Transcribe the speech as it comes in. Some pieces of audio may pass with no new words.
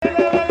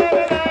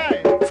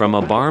From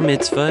a bar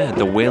mitzvah at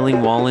the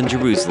Wailing Wall in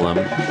Jerusalem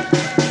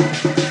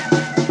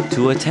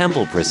to a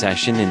temple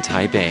procession in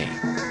Taipei,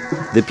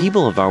 the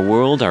people of our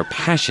world are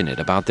passionate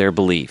about their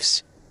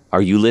beliefs.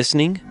 Are you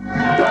listening?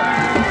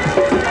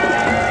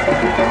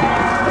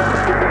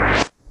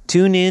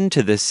 Tune in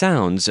to the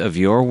sounds of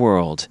your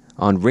world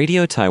on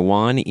Radio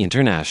Taiwan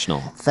International.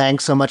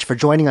 Thanks so much for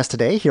joining us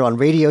today here on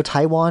Radio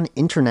Taiwan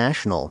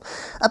International.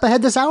 Up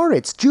ahead this hour,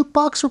 it's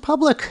Jukebox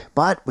Republic,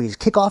 but we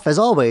kick off as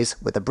always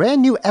with a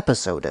brand new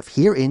episode of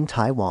Here in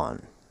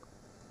Taiwan.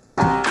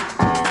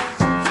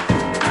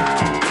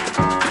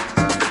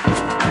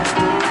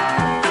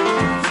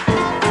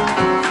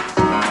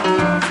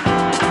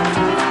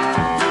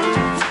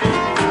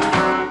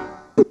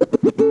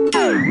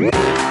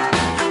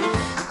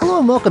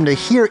 And welcome to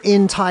Here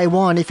in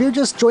Taiwan. If you're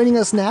just joining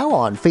us now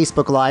on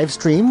Facebook live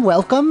stream,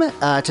 welcome.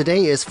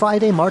 Today is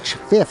Friday, March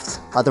 5th.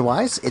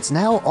 Otherwise, it's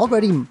now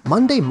already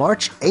Monday,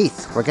 March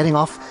 8th. We're getting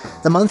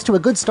off the month to a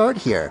good start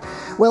here.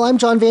 Well, I'm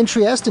John Van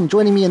Trieste, and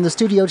joining me in the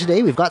studio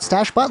today, we've got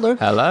Stash Butler.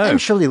 Hello. And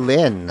Shirley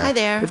Lin. Hi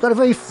there. We've got a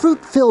very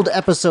fruit-filled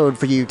episode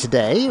for you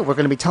today. We're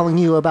going to be telling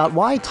you about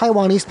why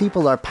Taiwanese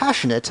people are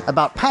passionate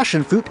about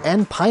passion fruit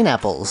and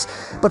pineapples.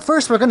 But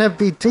first, we're going to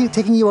be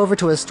taking you over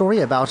to a story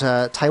about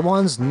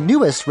Taiwan's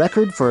newest record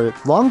for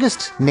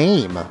longest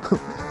name.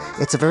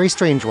 It's a very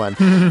strange one.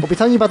 We'll be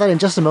telling you about that in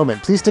just a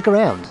moment. Please stick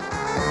around.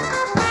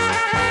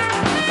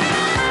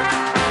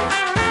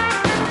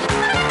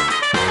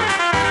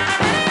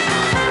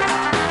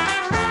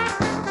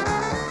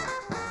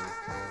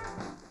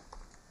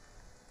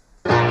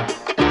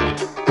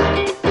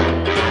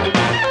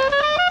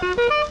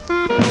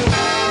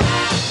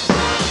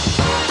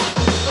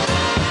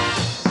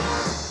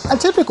 A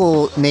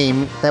typical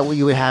name that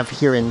you would have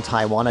here in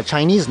Taiwan, a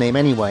Chinese name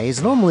anyway,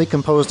 is normally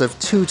composed of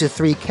 2 to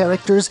 3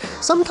 characters.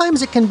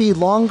 Sometimes it can be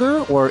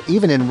longer, or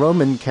even in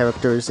Roman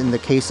characters in the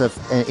case of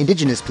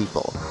indigenous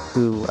people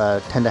who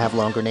tend to have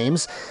longer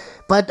names.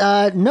 But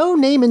no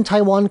name in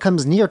Taiwan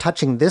comes near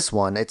touching this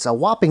one. It's a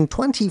whopping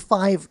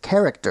 25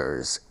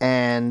 characters,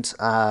 and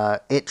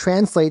it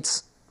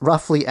translates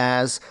roughly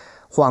as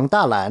Huang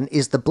Dalan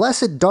is the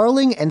blessed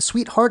darling and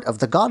sweetheart of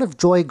the god of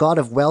joy, god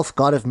of wealth,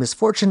 god of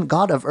misfortune,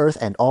 god of earth,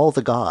 and all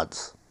the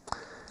gods.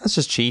 That's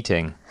just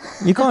cheating.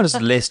 You can't just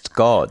list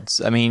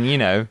gods. I mean,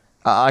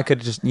 I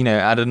could just,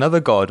 add another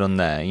god on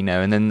there,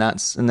 and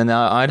then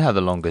I'd have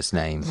the longest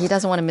name. He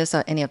doesn't want to miss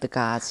out any of the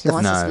gods. He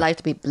wants his life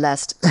to be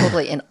blessed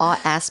totally in all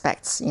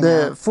aspects.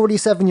 The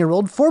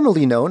 47-year-old,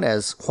 formerly known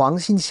as Huang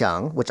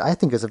Xinxiang, which I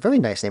think is a very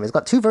nice name, has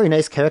got 2 very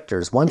nice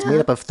characters. One's made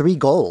up of 3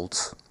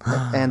 golds,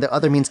 and the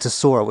other means to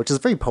soar, which is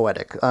very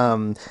poetic.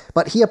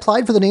 But he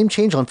applied for the name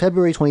change on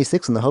February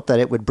 26th in the hope that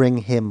it would bring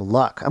him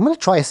luck. I'm going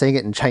to try saying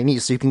it in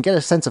Chinese so you can get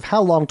a sense of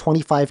how long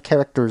 25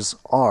 characters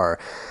are.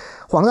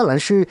 黄大兰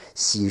是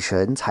喜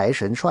神、财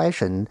神、衰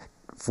神、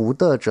福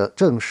德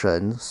正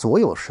神、所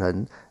有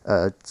神、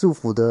祝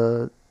福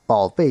的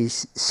宝贝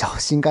小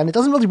心肝. It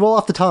doesn't really roll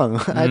off the tongue.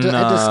 I had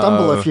to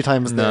stumble a few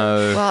times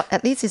there. Well,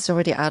 at least he's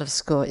already out of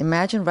school.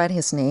 Imagine writing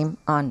his name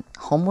on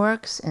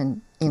homeworks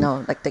and,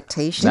 like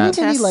dictation tests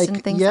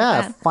and things like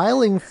that.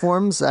 Filing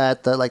forms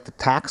at the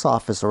tax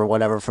office or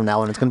whatever from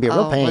now on. It's going to be a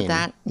real pain.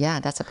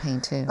 Well, that's a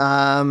pain too.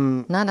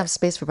 Not enough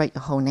space to write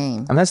your whole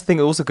name. And that's the thing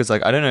also, because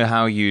I don't know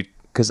how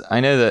because I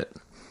know that,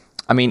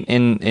 I mean,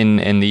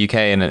 in the UK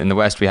and in the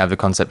West, we have the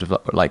concept of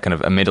kind of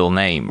a middle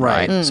name,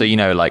 right? So,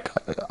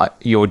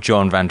 you're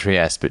John Van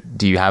Trieste, but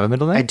do you have a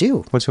middle name? I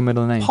do. What's your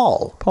middle name?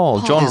 Paul.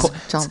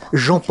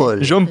 Jean-Paul.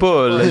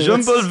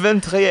 Jean-Paul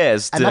Van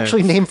Trieste. I'm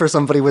actually named for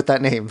somebody with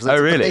that name. So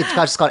really? It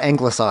just got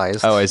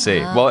anglicized. Oh, I see.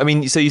 Well, I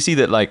mean, so you see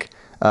that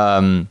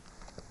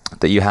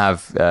that you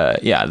have,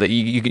 that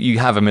you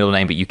have a middle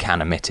name, but you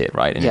can omit it,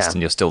 right?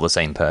 And you're still the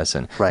same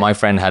person. Right. My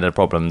friend had a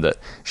problem that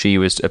she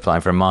was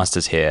applying for a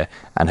master's here,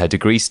 and her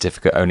degree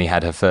certificate only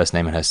had her first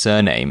name and her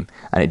surname,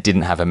 and it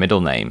didn't have a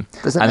middle name.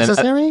 Is that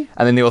necessary?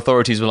 And then the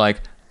authorities were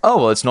like, oh,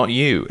 well, it's not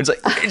you. It's like,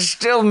 it's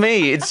still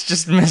me. It's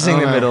just missing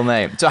the middle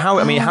name. So how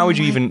would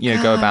you even,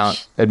 go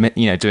about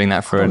doing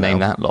that for a name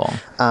that long?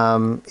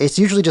 It's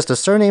usually just a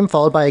surname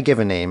followed by a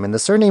given name, and the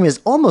surname is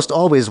almost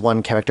always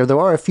one character. There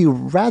are a few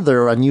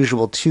rather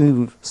unusual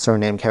 2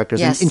 surname characters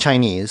in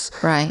Chinese.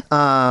 Right.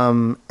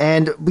 So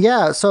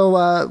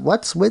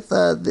what's with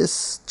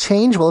this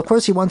change? Well, of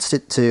course, he wants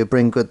it to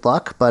bring good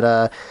luck,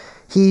 but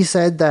he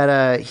said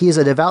that he is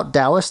a devout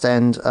Taoist,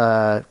 and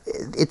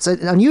it's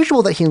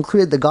unusual that he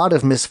included the god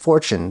of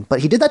misfortune, but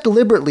he did that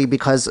deliberately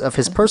because of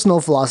his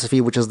personal philosophy,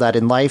 which is that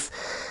in life,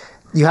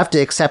 you have to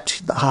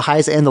accept the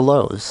highs and the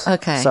lows.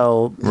 Okay.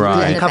 So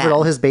he covered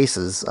all his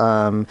bases.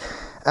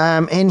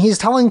 And he's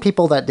telling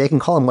people that they can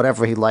call him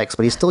whatever he likes,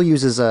 but he still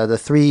uses the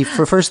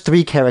first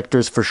 3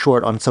 characters for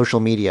short on social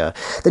media.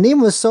 The name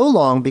was so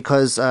long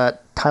because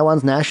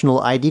Taiwan's national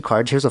ID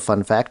cards, here's a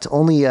fun fact,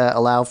 only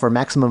allow for a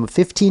maximum of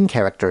 15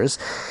 characters.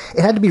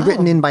 It had to be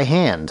written in by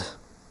hand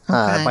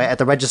at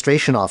the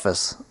registration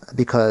office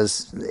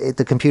because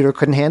the computer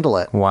couldn't handle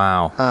it.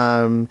 Wow.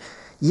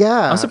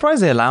 Yeah. I'm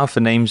surprised they allow for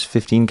names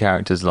 15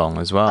 characters long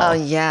as well. Oh,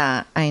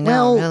 yeah. I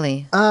know,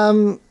 really.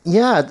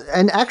 Yeah,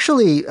 and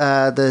actually,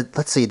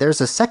 let's see,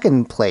 there's a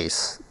second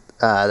place.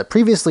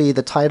 Previously,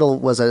 the title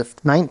was a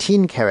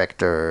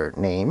 19-character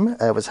name.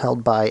 It was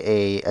held by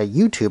a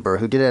YouTuber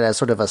who did it as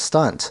sort of a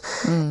stunt.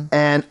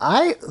 And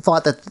I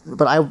thought that,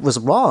 but I was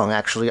wrong,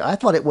 actually. I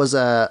thought it was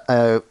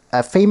a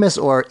famous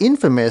or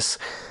infamous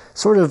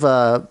sort of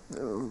a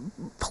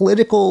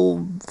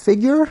political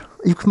figure,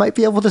 you might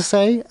be able to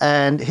say.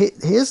 And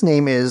his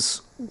name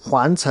is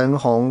Huan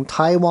Chenghong,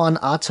 Taiwan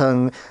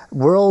Ateng,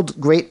 world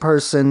great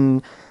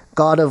person,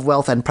 god of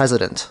wealth and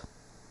president.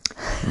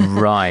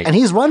 Right. And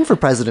he's run for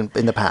president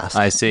in the past.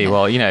 I see.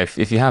 Well,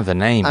 if you have the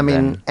name, I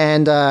mean,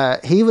 and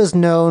he was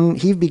known,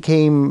 he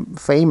became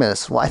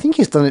famous. Well, I think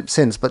he's done it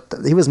since, but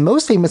he was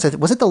most famous.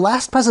 Was it the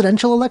last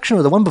presidential election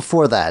or the one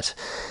before that?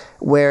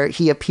 Where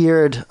he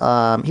appeared,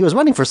 he was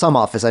running for some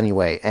office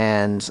anyway,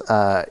 and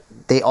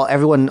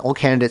all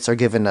candidates are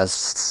given a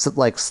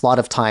slot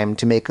of time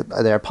to make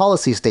their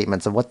policy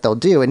statements of what they'll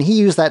do, and he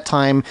used that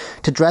time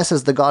to dress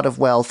as the god of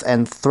wealth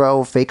and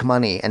throw fake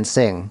money and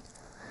sing.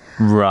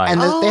 Right.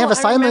 And they have a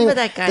sign language.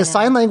 The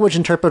sign language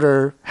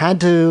interpreter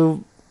had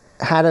an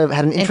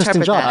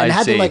interesting job and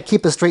had to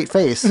keep a straight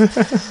face.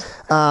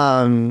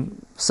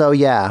 So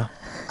yeah.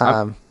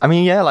 I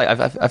mean, yeah.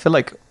 I feel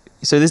like.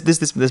 So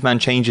this man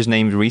changed his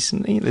name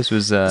recently. This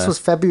was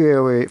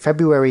February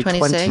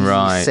 26th.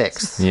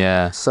 Right.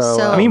 Yeah. So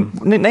I mean,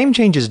 name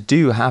changes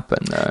do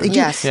happen, though.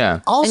 Yes.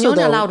 Yeah. Also, and you're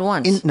only allowed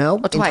once. In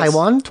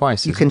Taiwan,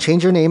 twice. You can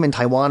change your name in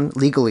Taiwan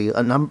legally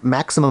a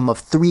maximum of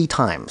 3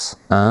 times.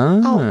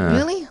 Oh,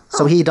 really?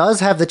 So he does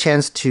have the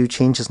chance to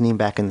change his name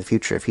back in the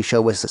future if he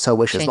so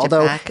wishes.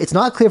 Although it's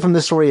not clear from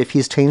the story if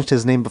he's changed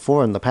his name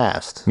before in the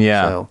past.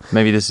 Yeah. So.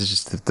 Maybe this is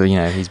just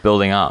he's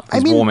building up.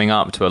 He's warming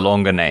up to a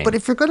longer name. But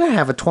if you're going to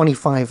have a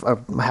 25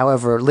 or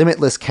however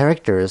limitless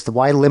characters,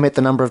 why limit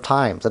the number of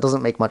times? That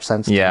doesn't make much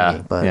sense to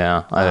me. But,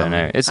 I don't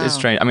know. It's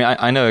strange. I mean,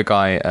 I know a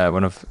guy,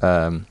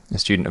 a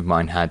student of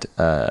mine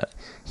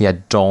he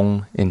had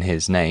Dong in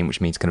his name,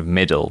 which means kind of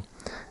middle.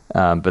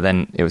 But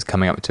then it was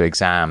coming up to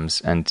exams,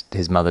 and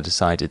his mother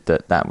decided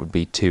that would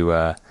be too.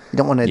 You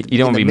don't want to. You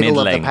don't want to be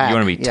middling. You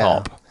want to be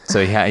top.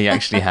 So he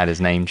actually had his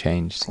name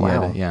changed.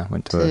 Wow.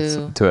 Went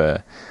to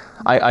a.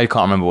 I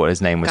can't remember what his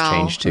name was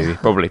changed to.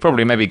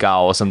 Probably maybe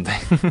Gao or something.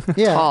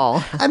 Yeah.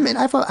 Tall. I mean,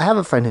 I have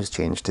a friend who's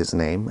changed his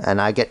name, and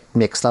I get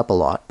mixed up a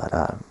lot. But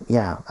I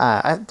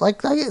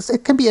guess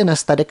it can be an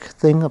aesthetic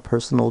thing, a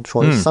personal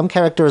choice. Some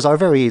characters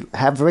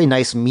have very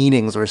nice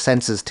meanings or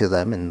senses to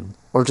them,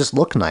 or just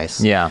look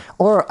nice. Yeah.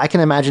 Or I can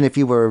imagine if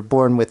you were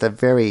born with a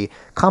very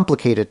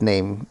complicated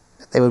name,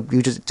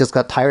 you just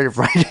got tired of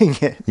writing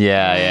it.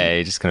 Yeah.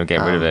 You just kind of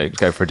get rid of it,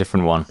 go for a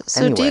different one.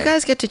 So do you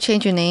guys get to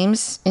change your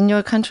names in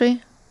your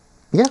country?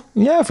 Yeah,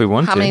 if we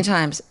want to. How many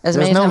times? As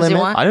There's many no times as you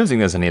limit. want? I don't think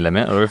there's any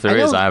limit, or if there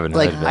is, I haven't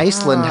heard of it.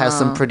 Iceland has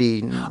some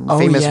pretty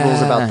famous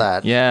rules about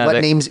that. Yeah,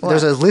 names?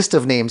 There's a list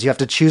of names you have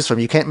to choose from.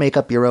 You can't make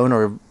up your own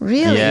or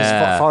really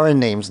Yeah. foreign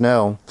names.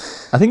 No,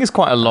 I think it's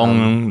quite a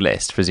long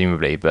list,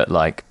 presumably, but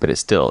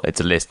it's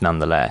a list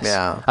nonetheless.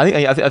 Yeah. I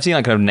think I've seen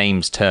kind of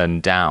names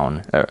turned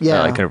down.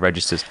 Kind of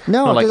registers.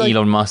 No, not like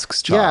Elon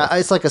Musk's child. Yeah,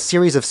 it's like a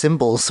series of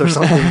symbols or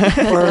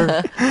something.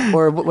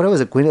 or what was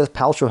it? Gwyneth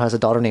Paltrow has a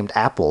daughter named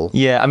Apple.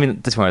 Yeah, I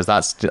mean,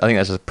 I think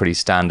that's just pretty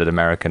standard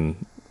American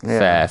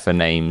fare for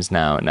names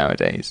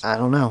nowadays. I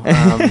don't know.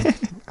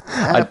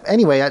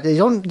 Anyway,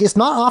 it's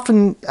not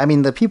often. I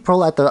mean, the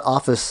people at the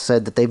office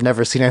said that they've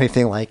never seen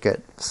anything like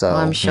it. So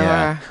I'm sure.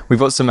 Yeah. We've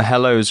got some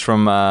hellos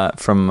from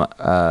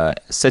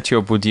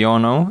Setio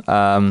Budiono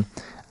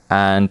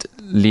and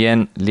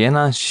Liena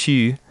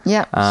Xu.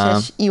 Yeah,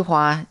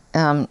 Yihua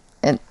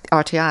at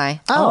RTI.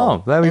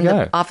 Oh, there we in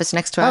go. The office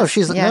next to us.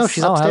 She's upstairs.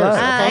 Hello.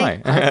 Hi.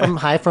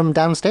 Hi from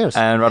downstairs.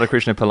 And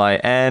Radhakrishna Pillai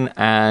N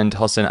and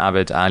Hossein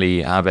Abed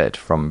Ali Abed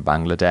from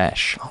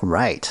Bangladesh. All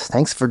right.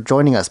 Thanks for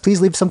joining us. Please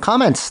leave some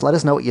comments. Let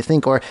us know what you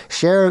think, or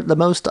share the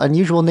most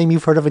unusual name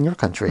you've heard of in your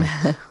country.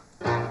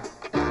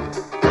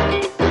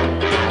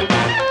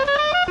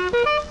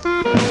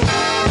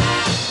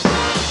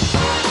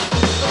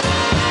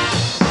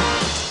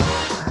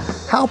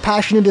 How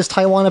passionate is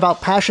Taiwan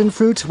about passion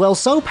fruit? Well,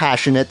 so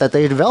passionate that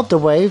they developed a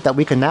way that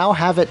we can now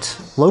have it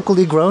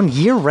locally grown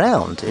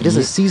year-round. It is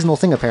a seasonal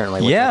thing,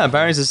 apparently. Yeah,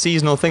 apparently it's a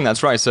seasonal thing.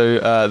 That's right. So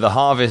the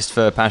harvest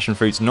for passion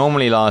fruits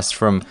normally lasts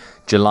from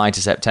July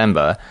to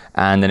September,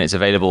 and then it's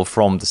available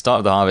from the start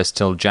of the harvest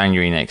till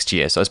January next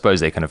year. So I suppose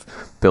they kind of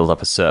build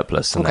up a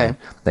surplus, and then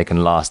they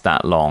can last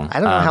that long. I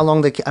don't know how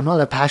long they keep. I'm not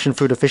a passion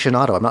fruit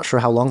aficionado. I'm not sure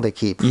how long they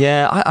keep.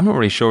 Yeah, I'm not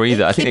really sure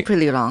either. I think keep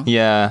pretty long.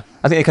 Yeah,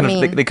 I think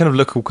they kind of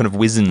look all kind of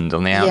wizened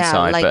on the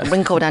outside, like but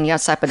wrinkled on the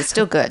outside, but it's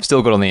still good.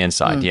 Still good on the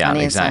inside. Yeah,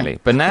 exactly.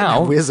 But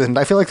now wizened.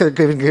 I feel like they're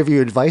going to give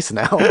you advice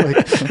now.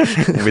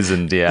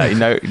 Wizened. Yeah,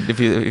 if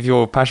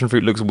your passion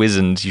fruit looks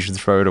wizened, you should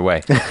throw it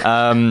away.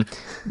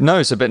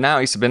 But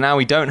now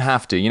we don't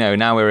have to.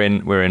 Now we're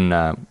in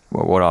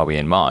what are we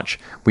in March?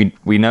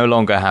 We no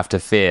longer have to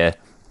fear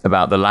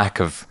about the lack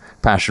of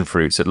passion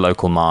fruits at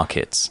local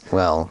markets.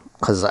 Well,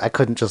 because I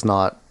couldn't just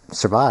not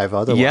survive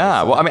otherwise.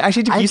 Yeah, well, I mean,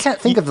 actually, I can't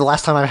think of the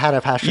last time I've had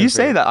a passion fruit. You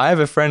say that. I have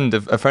a friend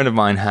of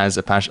mine has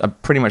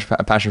pretty much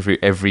a passion fruit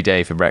every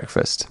day for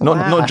breakfast.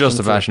 Not just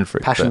a passion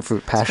fruit. Passion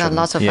fruit. It's got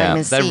lots of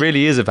vitamin C. There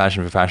really is a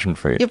passion for passion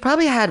fruit. You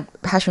probably had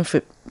passion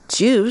fruit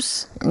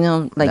juice,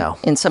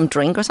 in some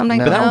drink or something.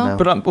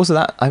 But also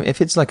that, if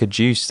it's like a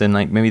juice, then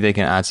like maybe they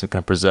can add some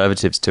kind of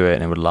preservatives to it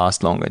and it would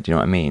last longer. Do you know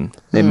what I mean?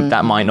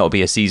 That might not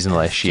be a seasonal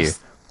issue.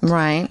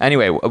 Right.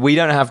 Anyway, we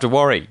don't have to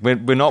worry.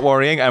 We're not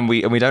worrying, and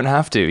we don't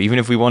have to, even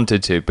if we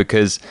wanted to,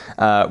 because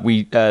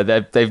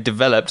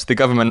the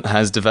government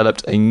has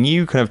developed a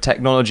new kind of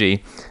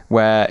technology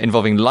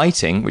involving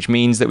lighting, which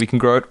means that we can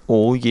grow it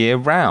all year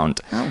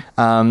round.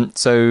 Oh.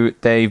 So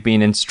they've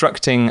been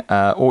instructing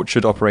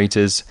orchard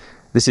operators.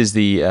 This is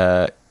the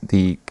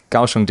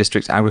Kaohsiung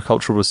District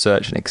Agricultural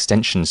Research and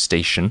Extension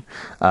Station.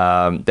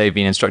 They've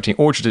been instructing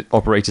orchard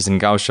operators in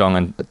Kaohsiung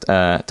and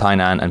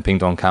Tainan and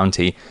Pingtung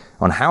County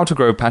on how to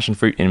grow passion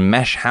fruit in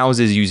mesh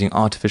houses using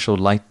artificial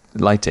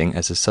lighting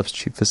as a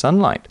substitute for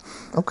sunlight.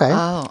 Okay.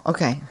 Oh,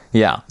 okay.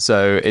 Yeah,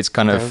 so it's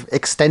kind of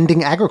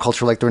extending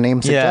agriculture, like their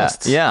name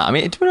suggests. Yeah. I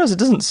mean, to be honest, it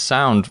doesn't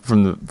sound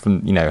from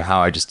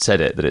how I just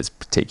said it that it's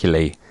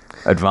particularly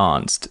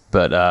advanced,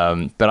 but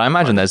I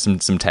imagine there's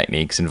some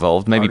techniques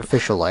involved. Maybe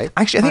artificial light.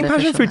 Actually, I think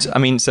passion fruits. I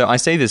mean, so I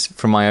say this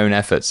from my own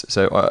efforts.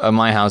 So at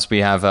my house we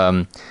have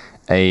a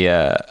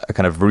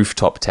kind of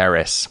rooftop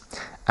terrace,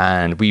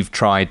 and we've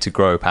tried to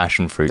grow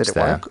passion fruits Did it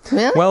there. work?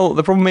 Really? Well,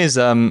 the problem is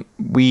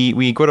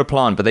we got a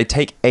plant, but they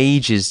take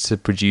ages to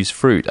produce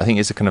fruit. I think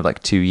it's a kind of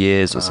like 2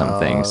 years or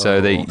something. So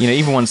they,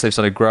 even once they've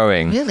started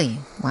growing, Really?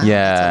 Wow,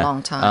 yeah, that's a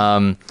long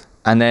time.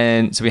 And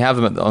then, so we have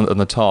them on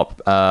the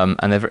top,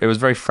 and it was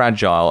very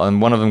fragile.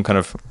 And one of them kind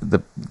of,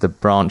 the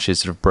branches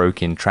sort of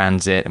broke in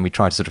transit, and we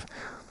tried to sort of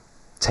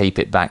tape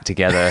it back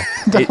together.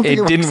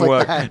 It didn't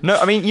work. Like no,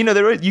 I mean,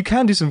 you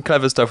can do some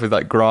clever stuff with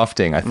like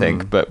grafting, I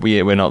think, but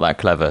we're not that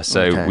clever,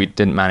 so we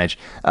didn't manage.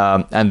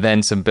 And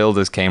then some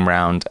builders came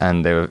round,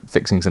 and they were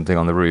fixing something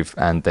on the roof,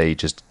 and they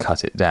just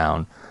cut it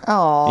down.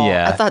 Oh,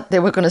 yeah. I thought they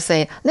were going to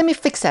say, "Let me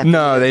fix that."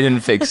 No, they didn't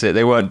fix it.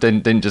 They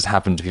didn't just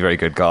happen to be very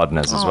good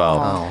gardeners as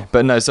well.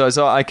 But no,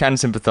 so I can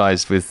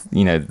sympathise with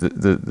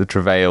the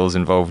travails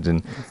involved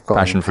in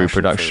passion fruit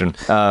production.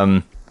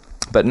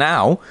 But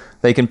now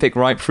they can pick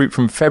ripe fruit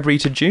from February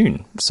to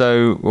June.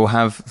 So we'll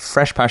have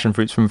fresh passion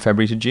fruits from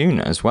February to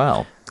June as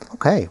well.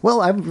 Okay.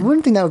 Well, I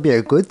wouldn't think that would be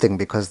a good thing,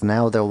 because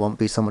now there won't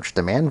be so much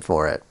demand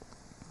for it.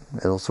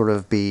 It'll sort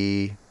of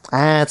be,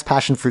 it's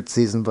passion fruit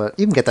season, but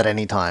you can get that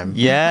anytime.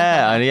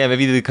 Yeah, and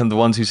maybe the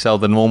ones who sell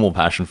the normal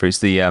passion fruits.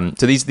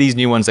 So these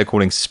new ones they're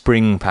calling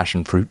spring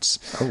passion fruits.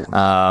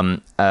 Oh.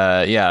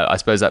 I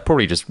suppose that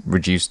probably just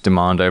reduced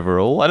demand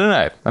overall. I don't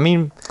know. I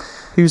mean,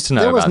 who's to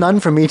know? There was none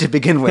for me to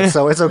begin with,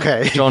 so it's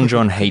okay.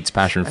 John hates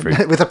passion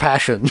fruit with a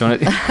passion.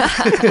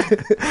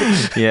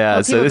 Yeah,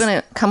 well, people are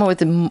going to come up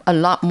with a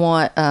lot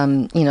more,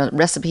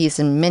 recipes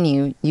and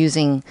menu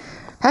using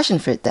passion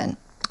fruit then.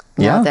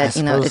 Yeah, that, I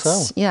suppose it's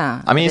so.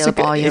 Yeah. I mean, it's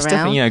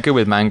definitely good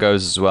with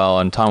mangoes as well,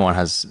 and Taiwan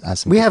has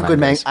some. We have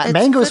good It's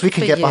mangoes. good We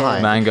can for get you.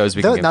 behind mangoes.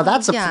 Now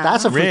that's a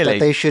fruit Really? that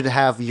they should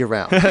have year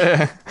round.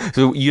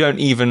 So you don't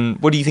even.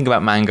 What do you think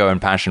about mango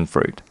and passion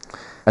fruit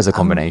as a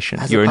combination?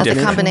 You're As a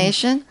indifferent.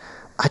 combination?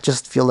 I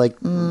just feel like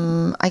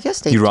I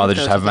guess they You'd do rather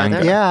go just have together.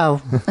 mango? yeah.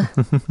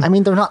 I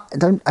mean,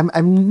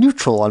 I'm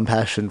neutral on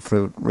passion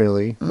fruit,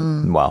 really.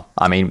 Well,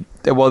 I mean,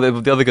 the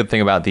other good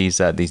thing about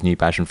these new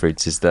passion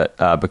fruits is that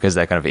because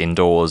they're kind of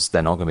indoors,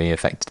 they're not going to be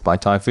affected by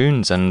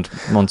typhoons and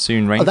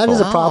monsoon rainfall. That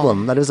is a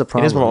problem. That is a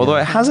problem. It is, although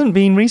it hasn't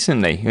been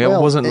recently. It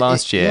wasn't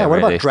last year. Yeah. What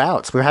really. about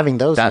droughts? We're having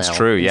those. That's now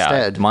true. Yeah,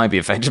 instead. it might be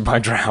affected by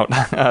drought.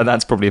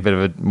 That's probably a bit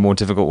of a more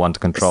difficult one to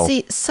control.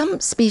 See, some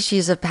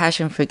species of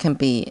passion fruit can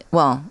be,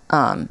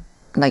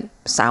 like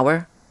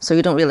sour. So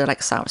you don't really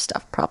like sour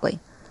stuff, probably.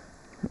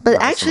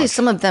 But actually,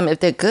 some of them, if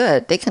they're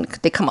good, they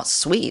come out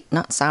sweet,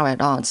 not sour at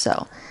all.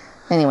 So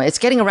anyway, it's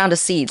getting around the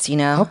seeds,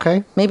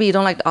 Okay. Maybe you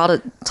don't like all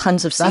the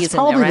tons of seeds That's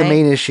probably in there, right? the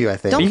main issue, I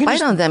think. Don't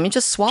bite on them. You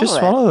just swallow Just it.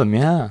 swallow them,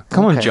 yeah.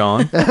 Come on,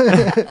 John.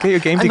 Get your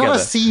game I'm together. not a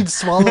seed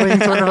swallowing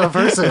sort of a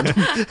person.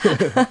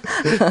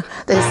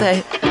 They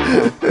say,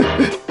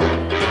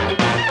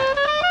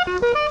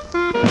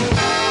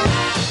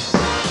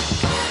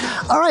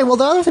 All right, well,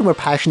 the other thing we're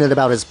passionate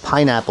about is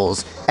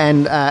pineapples.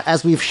 And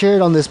as we've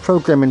shared on this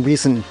program in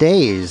recent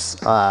days,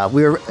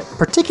 we're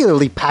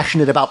particularly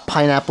passionate about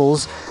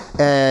pineapples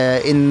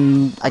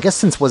I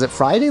guess was it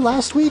Friday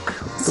last week?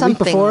 The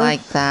something week before?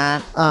 like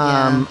that.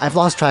 Yeah. I've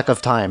lost track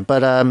of time,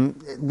 but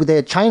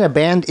China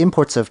banned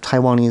imports of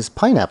Taiwanese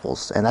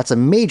pineapples, and that's a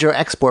major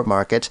export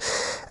market.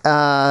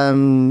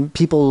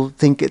 People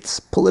think it's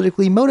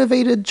politically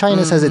motivated.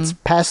 China says it's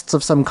pests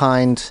of some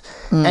kind.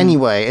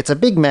 Anyway, it's a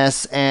big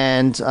mess,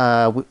 and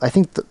I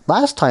think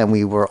last time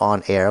we were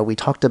on air, we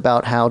talked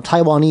about how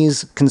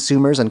Taiwanese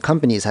consumers and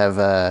companies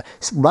have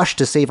rushed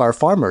to save our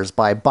farmers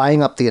by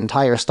buying up the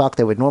entire stock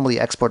they would normally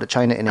export to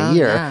China in a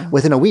year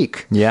within a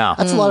week. Yeah.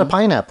 That's a lot of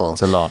pineapple.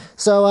 It's a lot.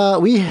 So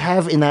we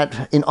have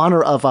in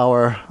honor of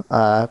our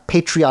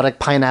patriotic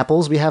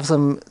pineapples, we have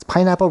some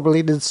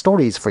pineapple-related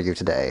stories for you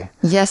today.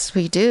 Yes,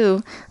 we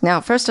do.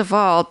 Now, first of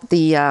all,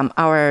 the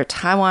our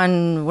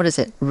Taiwan,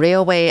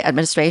 Railway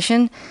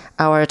Administration,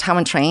 our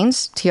Taiwan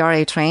trains,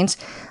 TRA trains,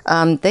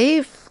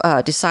 they've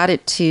decided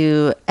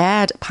to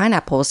add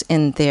pineapples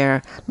in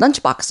their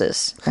lunch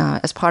boxes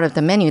as part of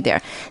the menu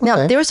there. Now,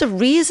 Okay. there's a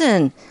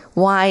reason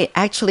why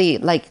actually,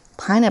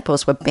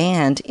 pineapples were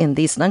banned in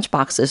these lunch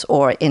boxes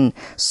or in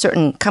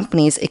certain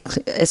companies,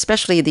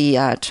 especially the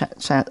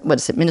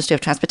Ministry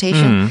of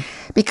Transportation,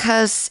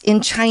 because in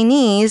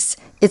Chinese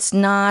it's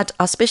not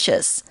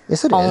auspicious.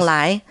 Yes, it is.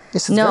 Online,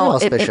 Yes, it's no,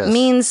 very auspicious. it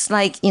means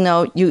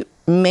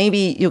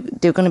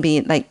they're going to be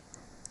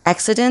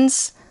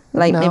accidents.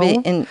 No. Maybe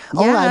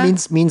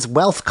means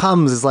wealth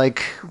comes, is like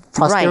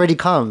prosperity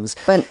comes.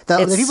 But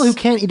the it's- people who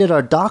can't eat it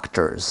are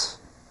doctors.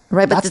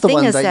 Right, but That's the the thing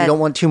ones is that that you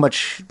don't want too much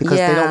because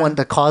they don't Yeah. want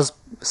to cause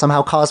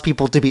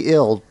people to be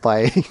ill by.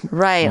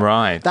 right.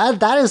 Right.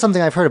 That is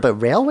something I've heard. But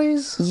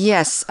railways,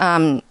 Yes,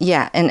 and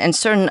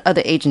certain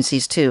other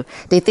agencies too.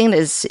 They think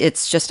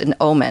it's just an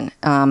omen.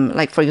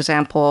 Like for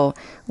example,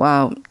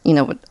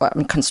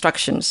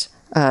 constructions.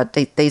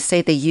 They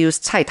say they use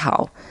菜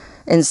桃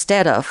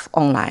instead of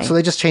online. so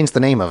they just changed the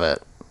name of it.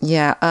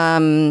 Yeah.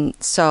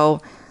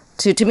 So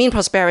to mean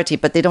prosperity,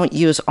 but they don't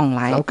use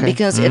online Okay.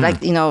 because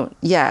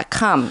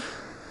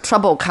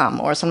trouble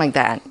come or something like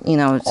that.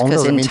 Because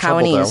doesn't in mean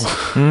trouble,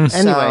 Taiwanese.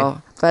 Anyway.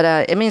 But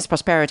it means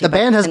prosperity. The but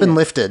ban has in been the-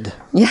 lifted.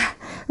 Yeah,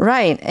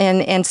 right.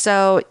 And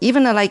so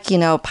even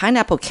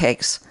pineapple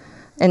cakes,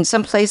 in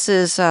some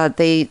places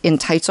in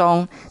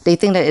Taichung they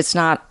think that it's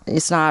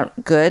not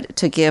good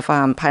to give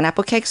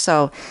pineapple cakes,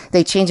 so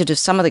they change it to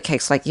some of the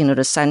cakes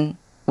the sun,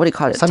 what do you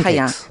call it? Sun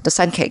Taiyang, cakes. the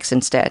sun cakes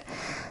instead.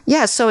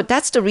 Yeah, so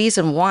that's the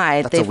reason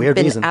why That's a they've weird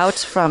been reason. out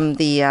from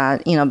the,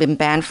 been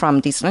banned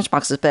from these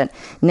lunchboxes. But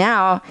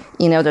now,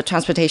 the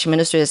transportation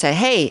ministry has said,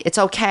 hey, it's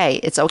okay.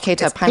 It's okay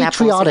to have pineapples.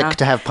 Patriotic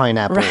to have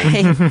pineapple.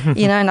 Right.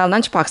 In our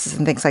lunchboxes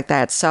and things like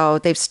that. So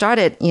they've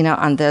started,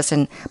 on this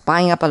and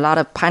buying up a lot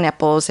of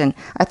pineapples. And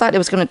I thought it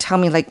was going to tell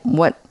me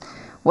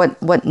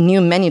what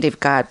new menu they've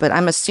got, but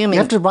I'm assuming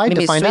You have to ride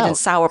maybe to find sweet out. and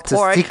sour It's a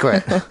pork.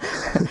 secret.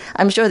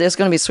 I'm sure there's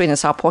going to be sweet and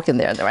sour pork in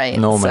there, right?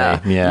 Normally,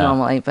 yeah.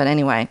 Normally, but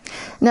anyway.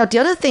 Now, the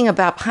other thing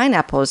about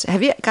pineapples,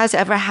 have you guys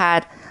ever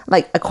had,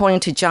 according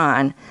to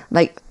John,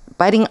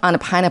 biting on a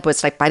pineapple,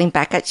 it's like biting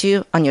back at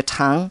you on your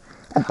tongue?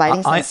 A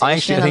biting I sensation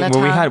actually on think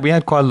the tongue? we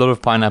had quite a lot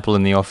of pineapple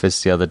in the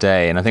office the other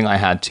day, and I think I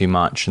had too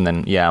much, and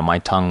then my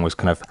tongue was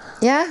kind of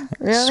Yeah,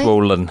 really?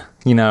 swollen.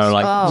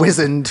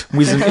 Wizened.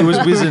 Wizened. It was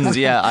wizened.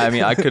 Yeah, I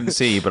mean I couldn't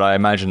see, but I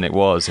imagine it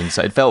was, and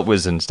so it felt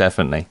wizened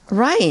definitely.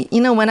 Right.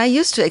 When I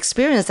used to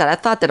experience that, I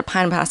thought that a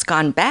pineapple has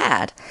gone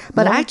bad.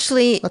 But No,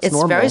 actually, that's it's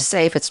normal. very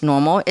safe. It's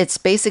normal. It's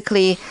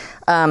basically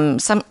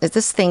it's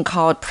this thing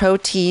called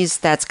protease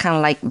that's kind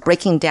of like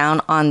breaking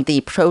down on the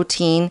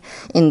protein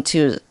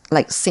into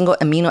single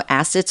amino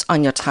acids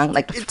on your tongue,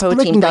 like the It's protein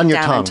breaking down your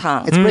breakdown on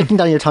tongue. It's breaking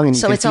down your tongue, and you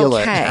So can it's feel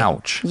okay. it.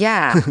 Ouch.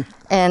 Yeah.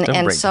 And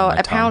Don't break so down my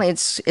apparently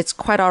it's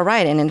quite all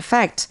right. And in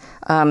fact,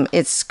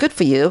 it's good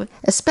for you,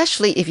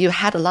 especially if you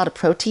had a lot of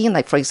protein,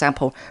 like for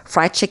example,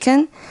 fried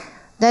chicken.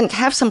 Then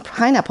have some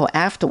pineapple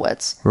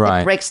afterwards.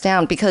 Right. It breaks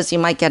down because you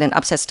might get an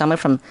upset stomach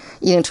from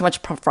eating too much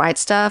fried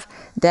stuff.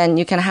 Then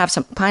you can have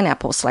some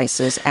pineapple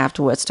slices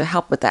afterwards to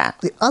help with that.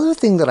 The other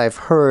thing that I've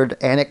heard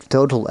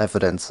anecdotal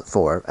evidence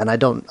for, and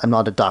I'm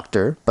not a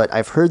doctor, but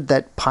I've heard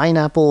that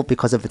pineapple,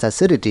 because of its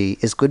acidity,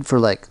 is good for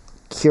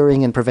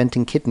curing and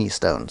preventing kidney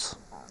stones.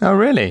 Oh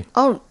really?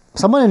 Oh,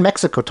 Someone in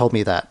Mexico told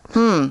me that.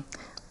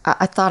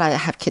 I thought I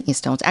have kidney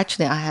stones.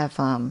 Actually, I have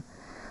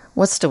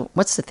what's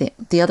the thing?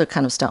 The other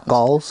kind of stones.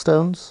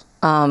 Gallstones?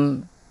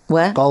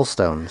 What?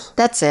 Gallstones.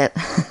 That's it.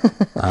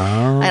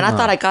 And I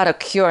thought I got a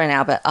cure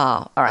now, but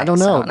all right. I don't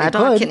know. So I It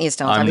don't have could. kidney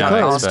stones. I'm I've no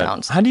got expert.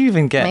 gallstones. How do you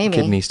even get Maybe.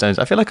 kidney stones?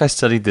 I feel like I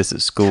studied this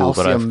at school,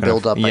 but I've Calcium kind of,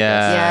 buildup, I guess.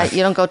 Yeah,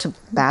 you don't go to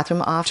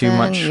bathroom often.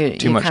 much- You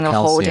too much kind of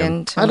hold calcium.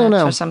 in too I don't much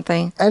know. or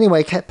something.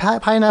 Anyway,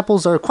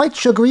 pineapples are quite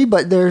sugary,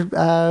 but they're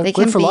They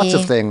good can for lots be-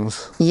 of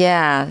things.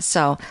 Yeah.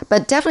 So,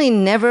 but definitely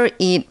never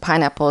eat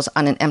pineapples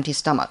on an empty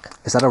stomach.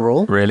 Is that a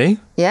rule? really?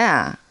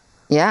 Yeah.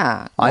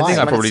 Yeah. I think That's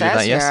I what it probably did says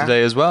that here.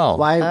 yesterday as well.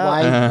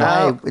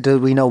 Why? Do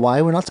we know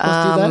why we're not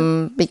supposed to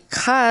do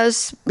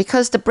that?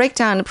 Because the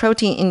breakdown of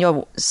protein in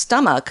your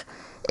stomach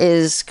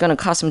is going to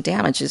cause some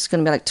damage. It's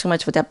going to be too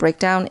much for that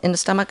breakdown in the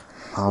stomach.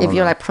 If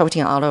you're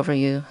protein all over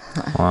you,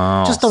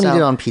 Wow. Just don't so- eat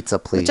it on pizza,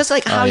 please. just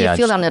like how Oh, yeah, you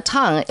feel just on the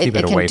tongue, keep it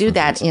it can away do from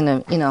that pizza.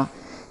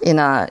 in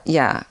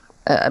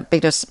a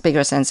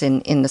bigger sense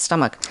in the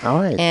stomach. All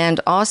right. And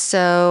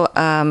also,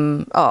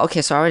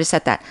 okay, so I already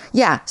said that.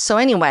 Yeah. So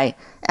anyway,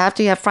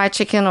 after you have fried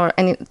chicken or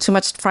too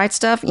much fried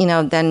stuff,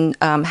 then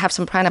have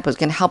some pineapples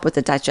can help with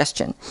the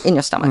digestion in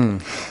your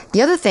stomach.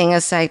 The other thing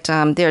is that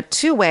there are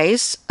two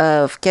ways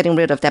of getting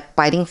rid of that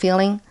biting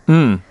feeling.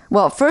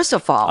 Well, first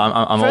of all,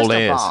 I'm all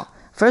ears.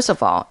 First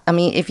of all, I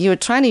mean, if you're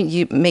trying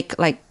to make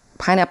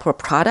pineapple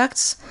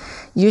products,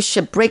 you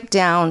should break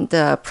down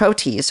the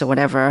protease or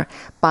whatever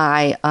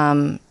by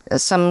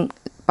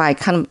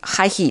kind of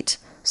high heat.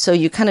 So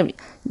you kind of you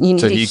need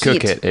So to if you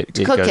cook heat- it,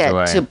 it cook goes it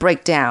away. to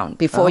break down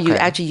before you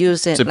Okay. actually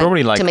use it So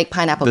probably like to make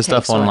pineapple the cakes.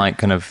 stuff on or- like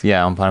kind of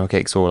on pineapple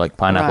cakes or like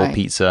pineapple Right,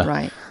 pizza,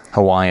 right.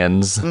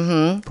 Hawaiians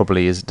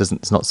probably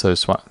it's not so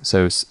swan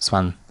so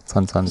Sour.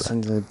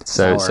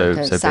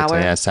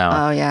 bitter, sour.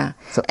 Oh yeah.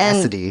 So And-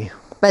 acidy.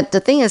 But the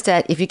thing is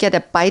that if you get a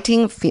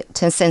biting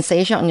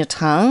sensation on your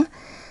tongue,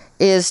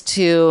 is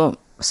to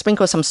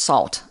sprinkle some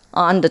salt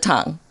on the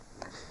tongue.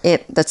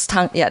 It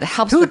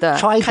helps Who with the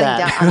tried cutting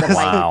that? down on the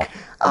Wow. bite.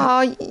 Oh,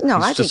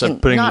 I It's just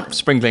think putting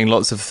sprinkling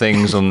lots of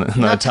things on the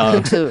not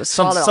tongue. to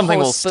swallow a Something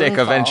whole will stick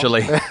spoonful.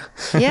 eventually.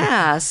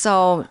 Yeah,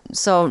 so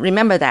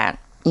remember that.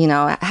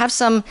 Have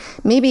some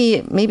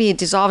maybe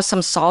dissolve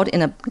some salt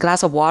in a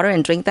glass of water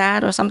and drink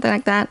that or something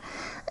like that.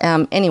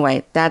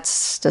 Anyway,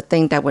 that's the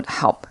thing that would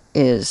help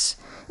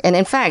and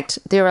in fact,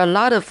 there are a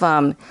lot of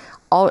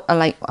what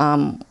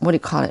do you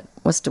call it?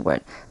 What's the word?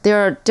 There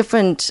are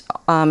different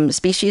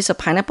species of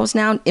pineapples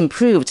now,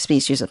 improved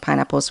species of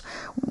pineapples,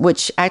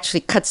 which actually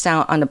cuts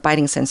down on the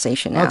biting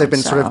sensation now. Oh, they've been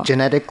sort of So-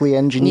 genetically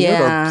engineered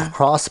Yeah. or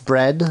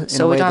crossbred. in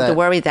So a we way don't have to that-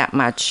 worry that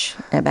much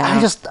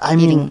about I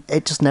mean,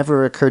 it just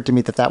never occurred to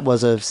me that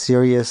was a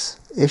serious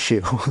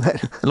issue.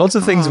 Lots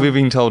of things we've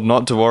been told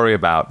not to worry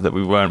about that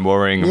we weren't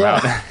worrying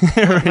about.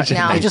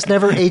 now. I just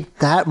never ate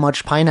that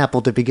much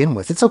pineapple to begin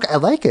with. It's okay. I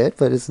like it,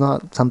 but it's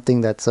not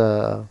something that's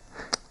a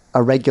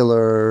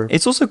regular.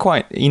 It's also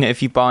quite,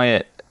 if you buy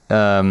it,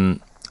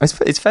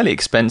 it's fairly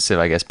expensive,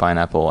 I guess,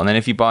 pineapple. And then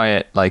if you buy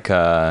it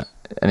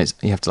and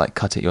you have to like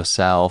cut it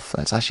yourself,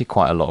 it's actually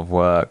quite a lot of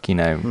work,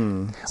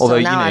 Although So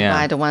now I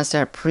buy the ones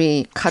that are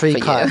pre-cut,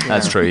 Pre-cut, for you. yeah.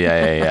 That's true.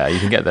 Yeah. You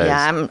can get those.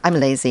 Yeah, I'm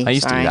lazy. I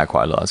used to sorry. do that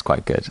quite a lot. It's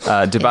quite good.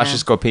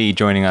 Debashis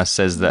joining us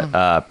says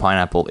that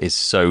pineapple is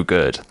so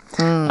good.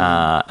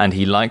 And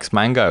he likes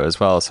mango as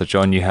well. So,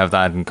 John, you have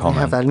that in We common.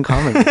 have that in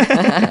common. We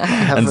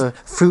have a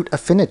fruit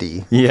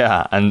affinity.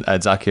 Yeah. And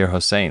Zakir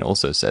Hossein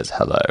also says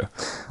hello.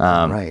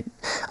 Right.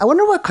 I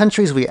wonder what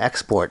countries we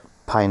export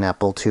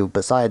pineapple to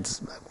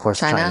besides, of course,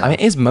 China? China. I mean,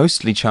 it's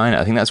mostly China.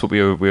 I think that's what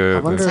we were. I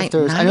wonder It's if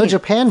there's. I know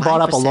Japan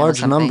bought up a 95% or large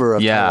something. number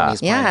of Yeah. Taiwanese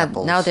Yeah,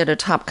 pineapples. now they're the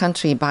top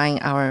country buying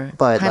our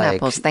But,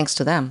 pineapples like, thanks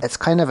to them. It's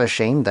kind of a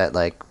shame that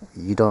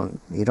you don't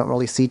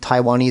really see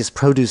Taiwanese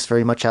produce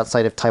very much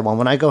outside of Taiwan.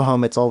 When I go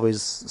home, it's always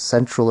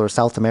Central or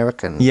South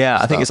American. Yeah,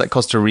 I think stuff. it's like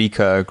Costa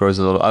Rica grows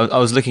a lot. I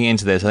was looking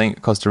into this. I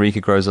think Costa Rica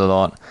grows a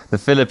lot. The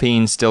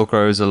Philippines still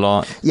grows a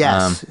lot.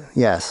 Yes,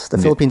 yes. The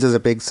Philippines is a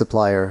big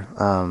supplier.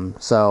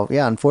 So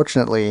yeah,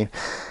 unfortunately,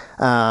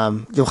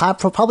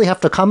 you'll probably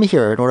have to come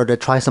here in order to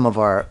try some of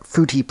our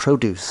fruity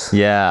produce.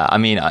 Yeah, I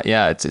mean,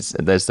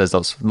 there's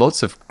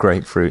lots of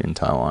grapefruit in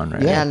Taiwan,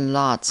 right? Yeah,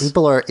 lots.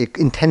 People are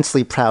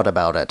intensely proud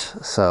about it.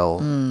 So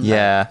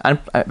Yeah, and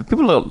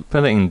people are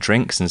putting in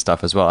drinks and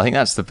stuff as well. I think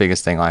that's the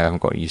biggest thing I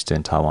haven't got used to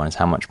in Taiwan is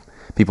how much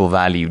people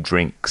value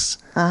drinks.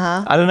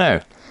 I don't know.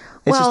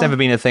 It's just Well, never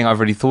been a thing I've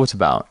really thought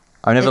about.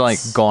 I've never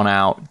it's- gone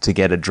out to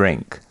get a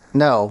drink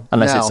no,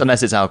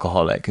 unless it's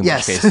alcoholic. In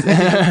yes. which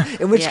case,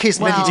 In which Yeah, case,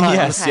 many well,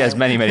 times. yes,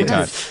 many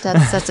times.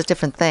 That's a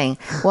different thing.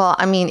 Well,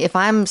 I mean, if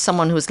I'm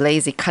someone who's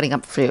lazy cutting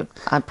up fruit,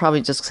 I'd probably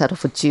just settle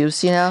for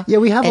juice, Yeah,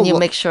 we have and a you lo-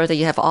 make sure that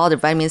you have all the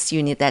vitamins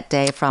you need that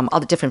day from all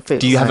the different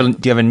fruits. Do you have a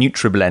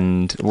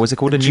NutriBlend? What's it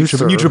called? A Juicer.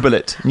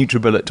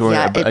 NutriBullet, or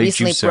yeah, a it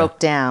recently juicer? broke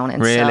down,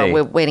 and Really? so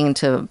we're waiting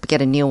to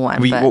get a new one.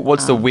 but,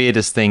 What's the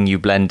weirdest thing you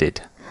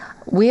blended?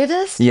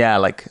 weirdest? Yeah,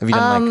 like have you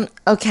done like?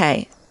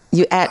 Okay,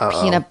 you add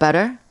peanut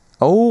butter.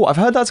 Oh, I've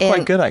heard that's quite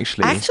and- good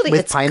actually. Actually,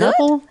 With it's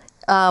pineapple? Good.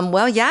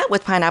 Well, yeah,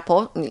 with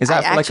pineapple. Is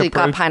that I like a actually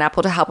got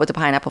pineapple to help with the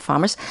pineapple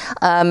farmers.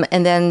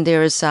 And then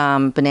there's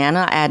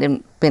banana. I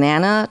added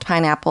banana,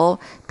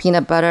 pineapple,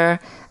 peanut butter,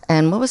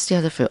 and what was the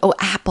other fruit? Oh,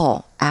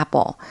 apple.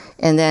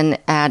 And then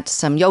add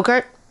some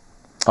yogurt.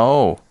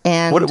 Oh,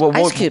 And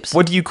ice cubes.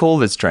 What do you call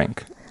this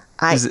drink?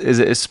 Is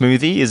it a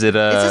smoothie? Is it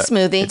a? It's a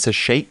smoothie. It's a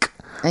shake.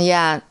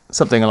 Yeah.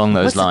 Something along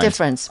those What's the lines.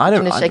 difference I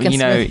don't. between a shake and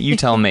smoothie? You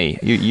tell me.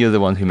 You're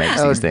the one who makes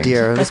Oh these things.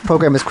 dear, this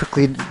program is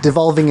quickly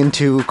devolving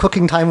into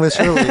cooking time with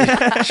Shirley.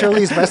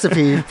 Shirley's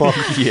recipe book.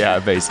 Yeah,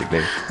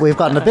 basically. We've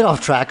gotten a bit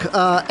off track.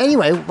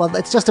 Anyway, well,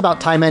 it's just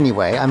about time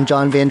anyway. I'm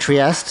John Van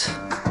Trieste.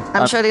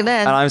 I'm Shirley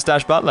Lin. And I'm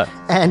Stash Butler.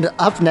 And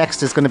up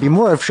next is going to be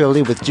more of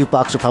Shirley with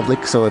Jukebox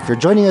Republic. So if you're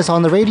joining us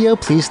on the radio,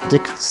 please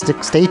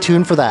stay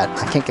tuned for that.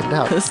 I can't get it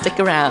out. Stick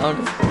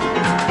around.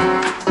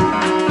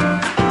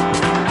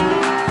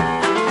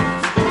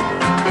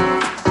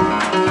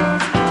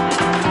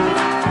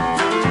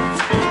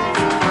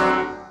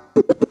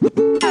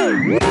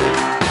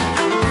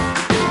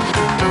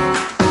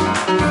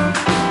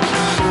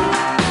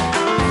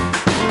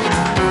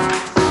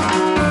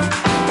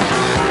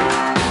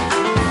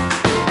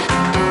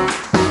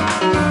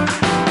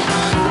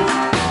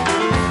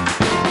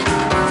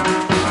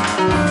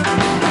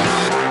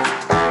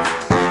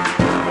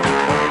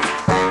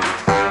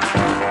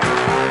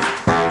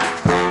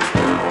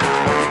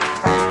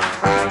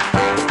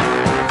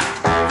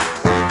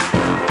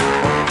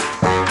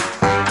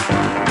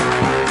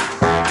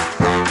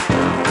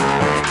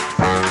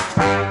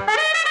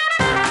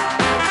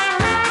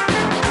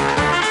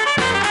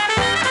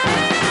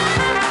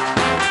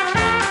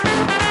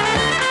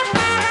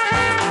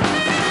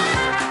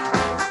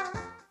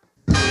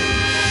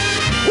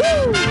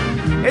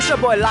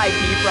 boy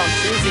Livey from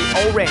Juicy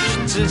Orange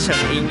之城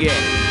音乐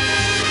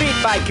Beat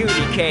by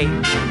Goody K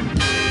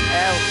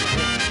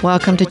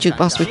Welcome to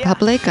Jukebox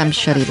Republic. I'm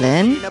Shirley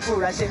Lin.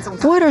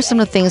 What are some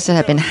of the things that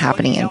have been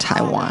happening in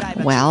Taiwan?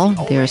 Well,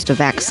 there's the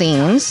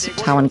vaccines.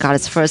 Taiwan got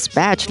its first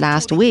batch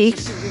last week.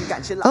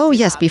 Oh,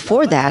 yes,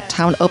 before that,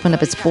 Taiwan opened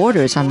up its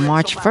borders on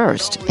March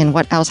 1st. And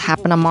what else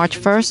happened on March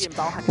 1st?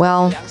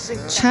 Well,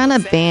 China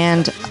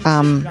banned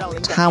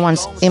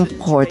Taiwan's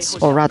imports,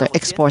 or rather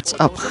exports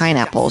of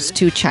pineapples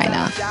to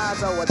China.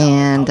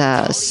 And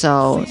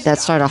so that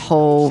started a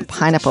whole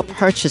pineapple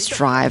purchase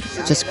drive,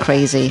 just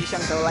crazy.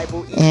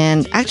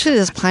 And actually,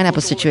 this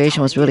pineapple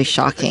situation was really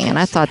shocking, and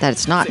I thought that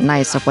it's not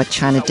nice of what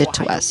China did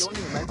to us,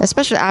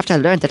 especially after I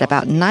learned that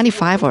about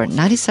 95 or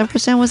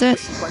 97%, was it,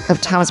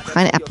 of Taiwan's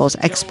pineapples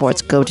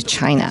exports go to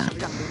China.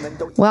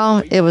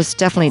 Well, it was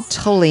definitely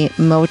totally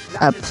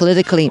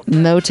politically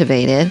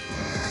motivated.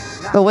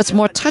 But what's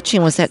more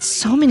touching was that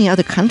so many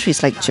other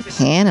countries like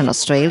Japan and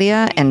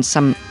Australia and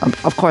some,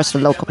 of course, the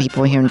local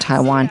people here in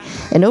Taiwan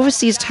and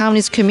overseas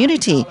Taiwanese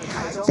community,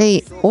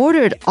 they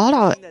ordered all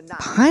our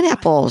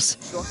pineapples.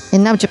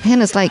 And now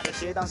Japan is like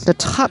the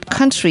top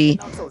country,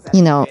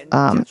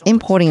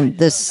 importing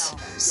this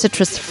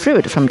citrus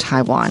fruit from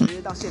Taiwan.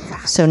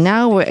 So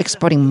now we're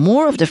exporting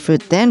more of the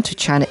fruit than to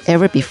China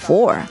ever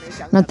before.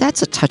 Now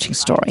that's a touching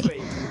story.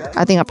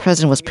 I think our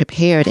president was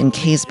prepared in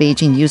case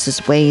Beijing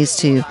uses ways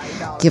to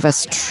give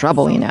us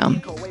trouble,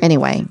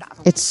 Anyway,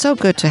 it's so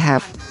good to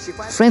have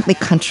friendly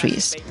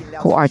countries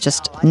who are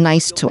just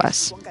nice to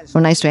us,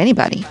 or nice to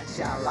anybody.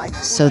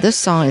 So this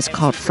song is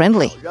called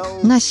Friendly.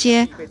 那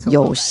些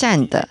友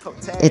善的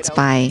It's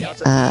by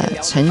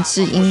橙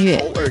汁音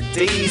乐。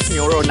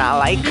牛肉拿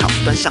来烤，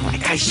端上来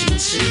开始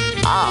吃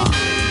啊！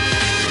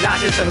那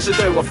些城市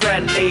对我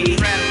friendly，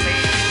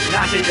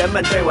 那些人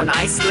们对我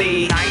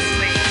nicely。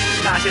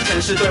那些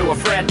城市对我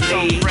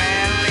friendly，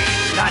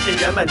 那些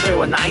人们对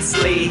我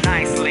nicely。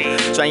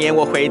转眼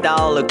我回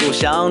到了故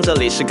乡，这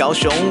里是高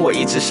雄，我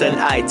一直深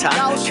爱它。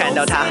看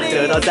到它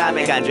得到赞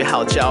美，感觉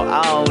好骄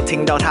傲；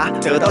听到它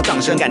得到掌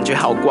声，感觉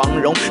好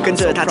光荣。跟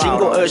着它经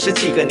过20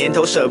几个年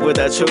头，舍不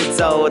得出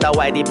走。到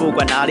外地不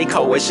管哪里，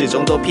口味始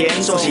终都偏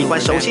重。喜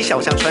欢熟悉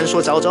小巷穿梭，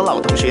找找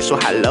老同学说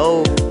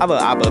hello。阿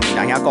伯，闽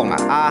南遐讲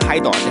啊，海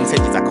大先生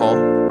20块。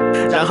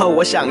然后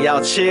我想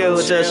要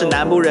chill， 这是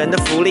南部人的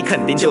福利，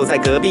肯定就在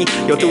隔壁。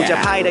有度假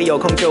派的，有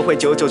空就会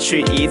久久去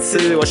一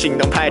次。我行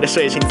动派的，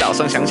睡醒早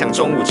上想想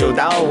中午就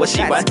到。我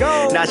喜欢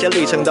那些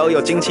旅程都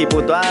有惊奇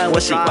不断，我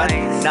喜欢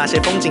那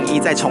些风景一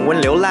再重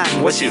温浏览，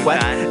我喜欢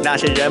那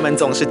些人们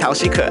总是讨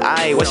喜可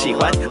爱，我喜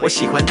欢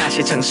那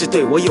些城市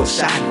对我友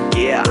善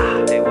 ，yeah，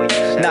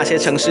 那些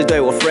城市对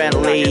我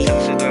friendly，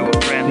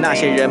 那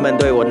些人们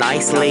对我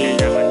nicely，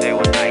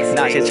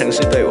 那些城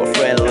市对我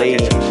friendly。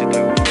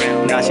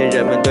那些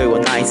人们对我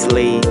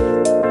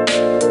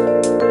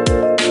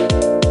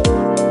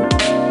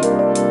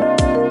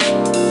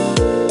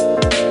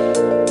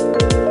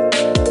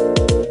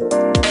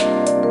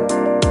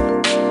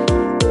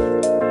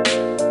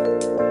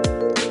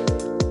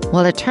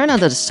it turned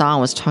out that the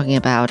song was talking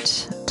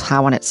about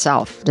Taiwan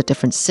itself, the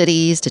different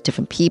cities, the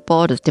different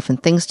people, the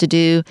different things to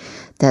do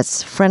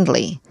that's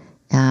friendly.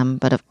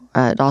 But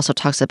it also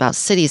talks about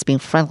cities being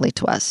friendly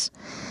to us.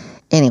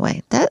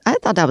 Anyway, I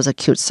thought that was a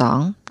cute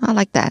song. I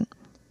like that.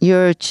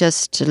 You're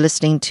just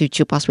listening to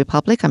Jukebox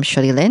Republic. I'm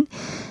Shirley Lin.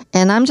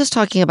 And I'm just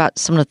talking about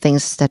some of the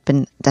things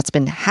that's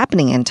been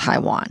happening in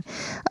Taiwan,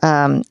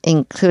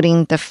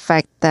 including the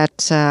fact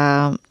that,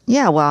 a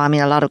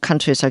lot of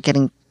countries are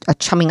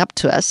chumming up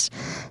to us,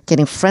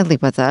 getting friendly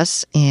with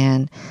us.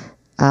 And,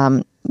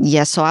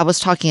 so I was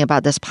talking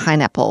about this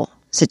pineapple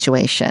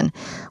situation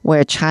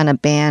where China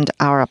banned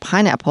our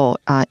pineapple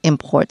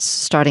imports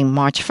starting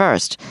March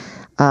 1st.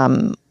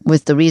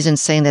 With the reason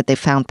saying that they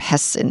found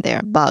pests in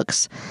there,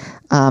 bugs,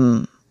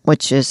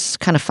 which is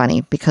kind of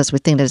funny because we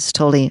think that it's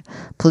totally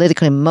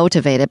politically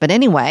motivated. But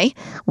anyway,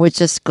 we're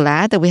just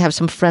glad that we have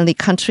some friendly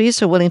countries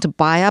who are willing to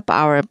buy up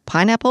our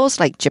pineapples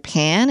like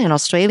Japan and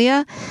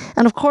Australia.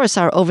 And of course,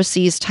 our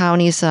overseas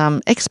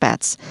Taiwanese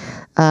expats.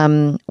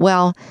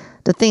 Well,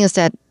 the thing is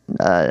that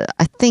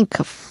I think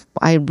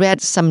I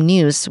read some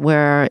news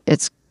where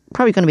it's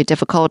probably going to be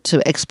difficult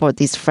to export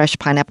these fresh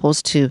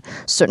pineapples to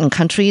certain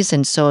countries,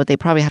 and so they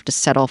probably have to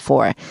settle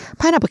for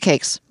pineapple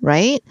cakes,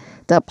 right?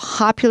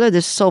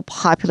 There's so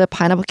popular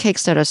pineapple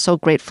cakes that are so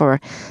great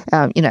for,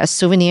 as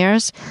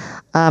souvenirs.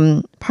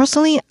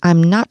 Personally,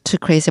 I'm not too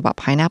crazy about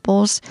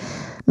pineapples.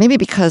 Maybe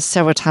because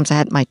several times I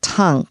had my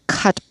tongue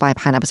cut by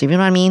pineapples. You know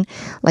what I mean?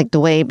 Like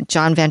the way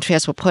John Van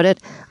Trieste would put it,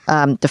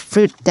 the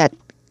fruit that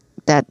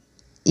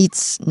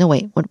eats. No,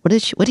 wait. What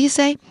do you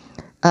say?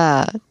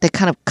 That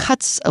kind of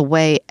cuts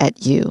away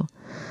at you.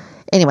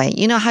 Anyway,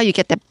 you know how you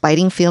get that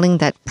biting feeling,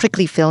 that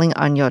prickly feeling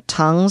on your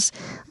tongues?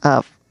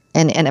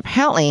 And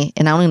apparently,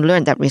 and I only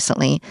learned that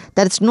recently,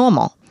 that it's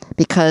normal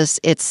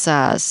because it's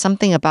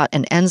something about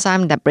an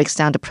enzyme that breaks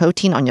down the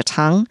protein on your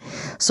tongue.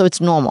 So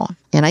it's normal.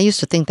 And I used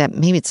to think that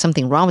maybe it's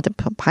something wrong with the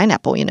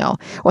pineapple,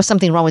 or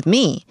something wrong with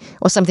me,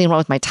 or something wrong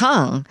with my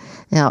tongue.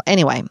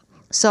 Anyway,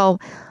 so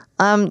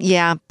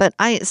Yeah, but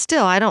I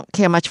don't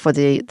care much for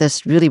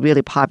this really,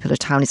 really popular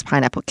Taiwanese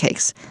pineapple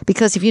cakes.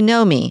 Because if you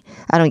know me,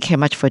 I don't care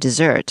much for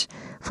dessert,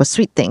 for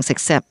sweet things,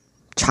 except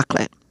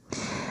chocolate.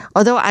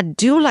 Although I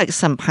do like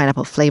some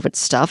pineapple-flavored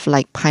stuff,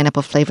 like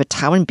pineapple-flavored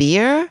Taiwan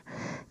beer.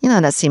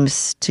 That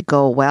seems to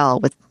go well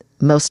with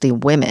mostly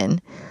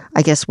women.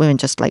 I guess women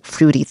just like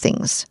fruity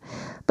things.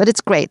 But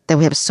it's great that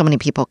we have so many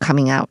people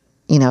coming out,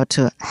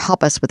 to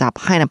help us with our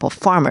pineapple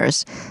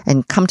farmers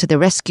and come to the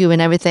rescue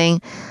and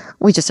everything.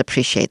 We just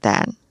appreciate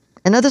that.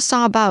 Another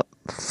song about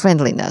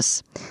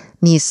friendliness.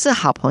 你是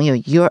好朋友,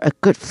 you're a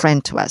good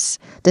friend to us.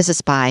 This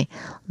is by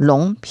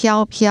龙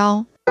飘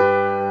飘. "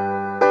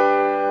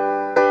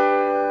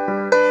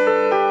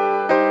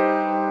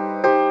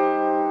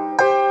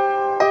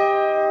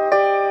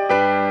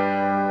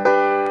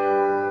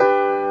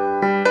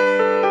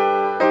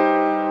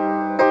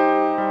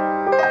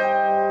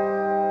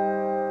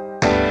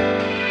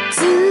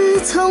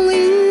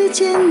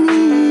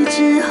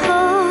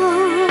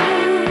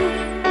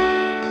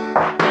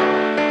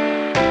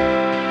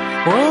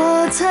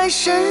才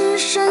深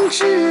深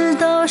知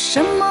道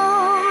什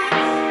么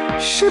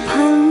是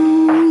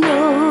朋友。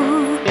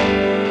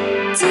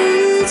自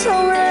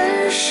从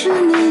认识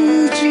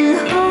你之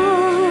后，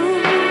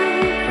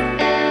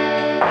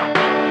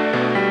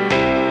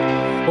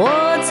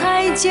我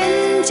才渐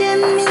渐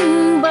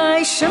明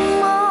白什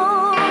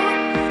么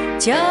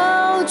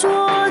叫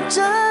做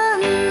真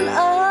爱。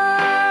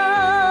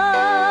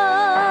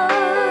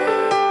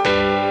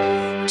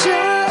这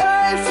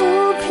爱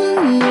抚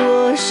平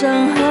我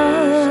伤害。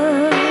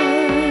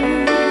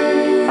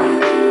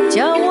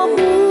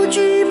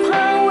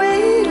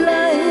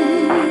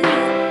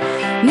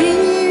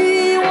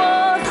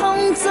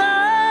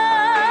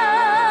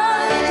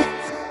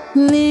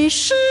你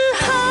是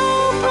好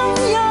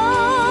朋友，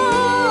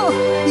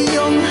永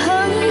恒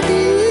的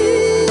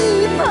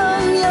朋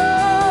友。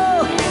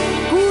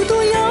孤独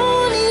有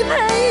你陪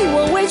我，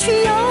委屈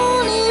有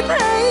你陪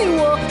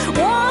我，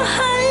我还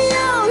要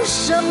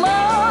什么？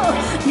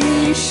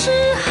你是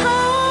好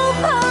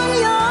朋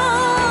友，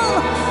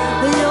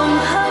永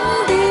恒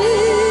的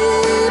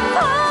朋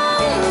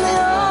友。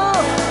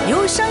忧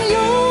伤有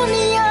你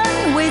安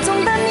慰，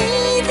总当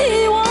你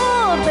替我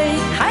背，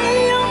还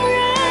永远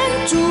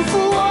祝福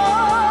我。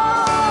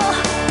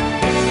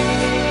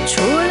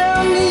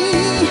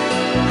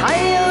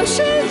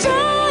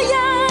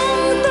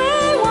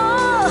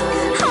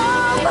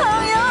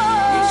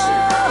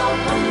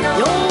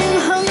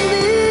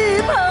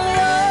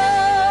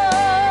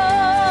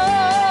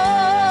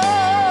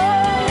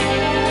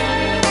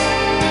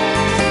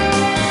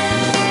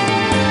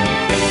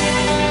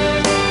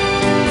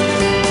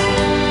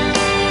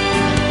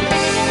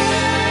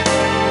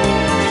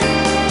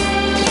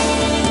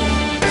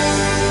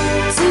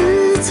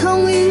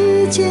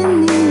见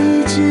你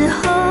之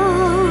后，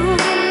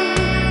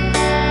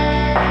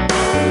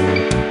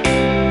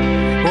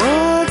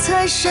我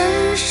才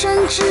深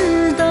深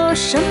知道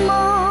什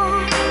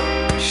么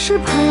是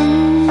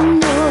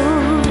朋友。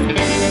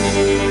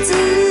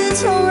自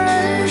从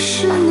认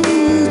识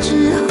你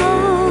之后，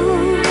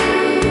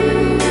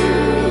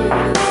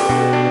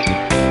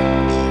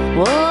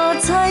我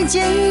才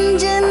渐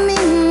渐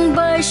明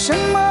白什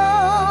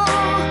么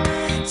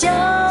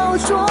叫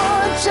做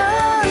真爱。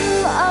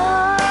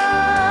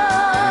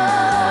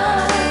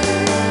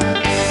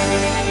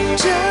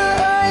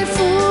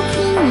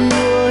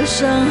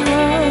伤害，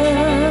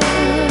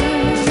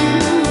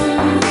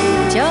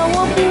叫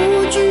我不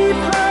惧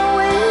怕未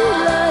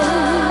来，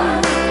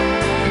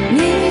你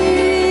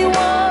与我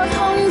同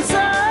在。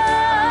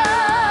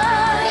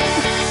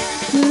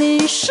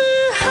你是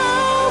好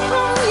朋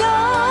友，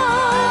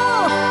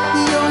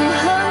永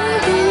恒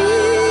的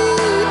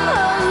朋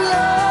友。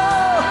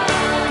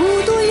孤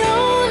独有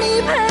你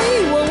陪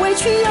我，委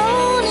屈有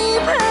你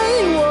陪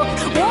我，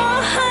我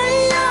还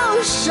要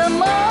什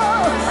么？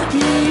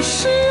你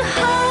是好。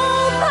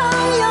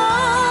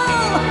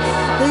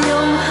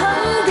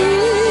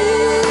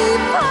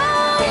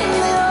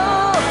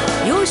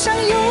伤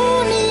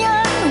有你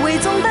安慰，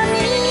总当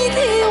你替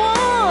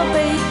我背，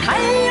还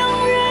永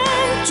远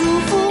祝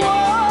福我。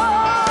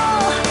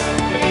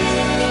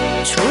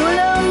除了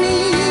你，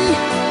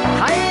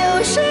还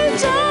有谁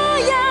这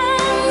样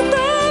对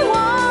我？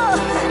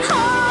好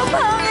朋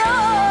友，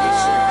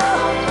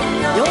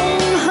永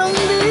恒的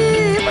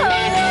朋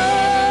友。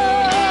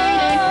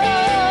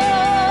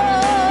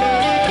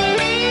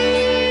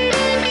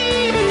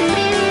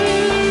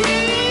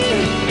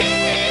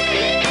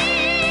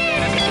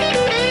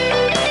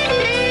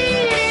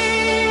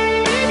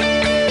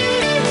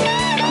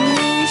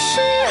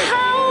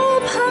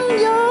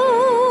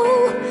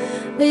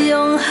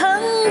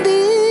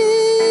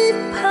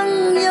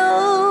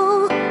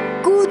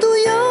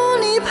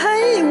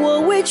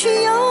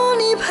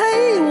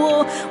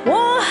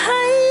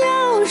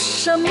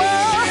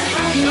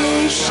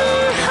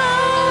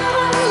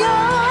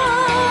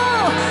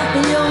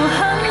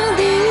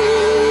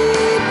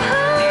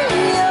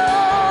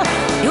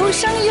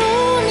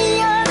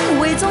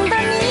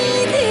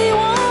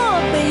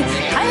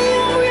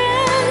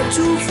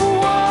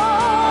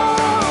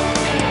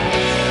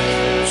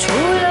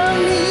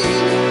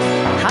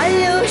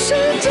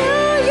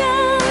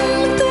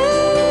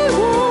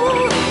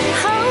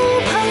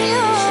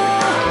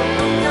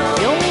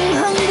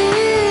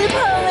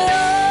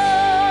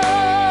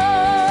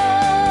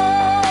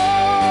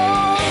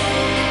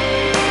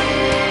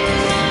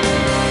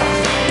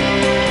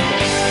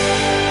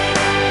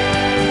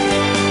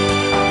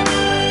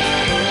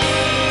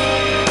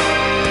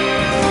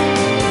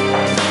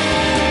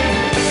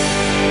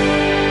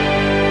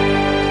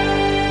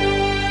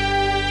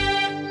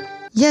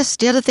Yes,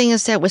 the other thing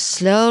is that we're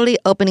slowly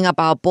opening up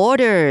our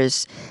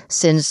borders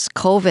since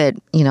COVID,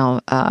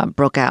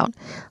 broke out.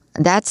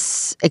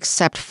 That's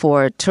except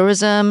for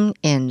tourism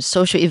and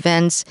social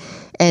events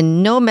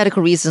and no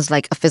medical reasons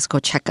like a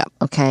physical checkup,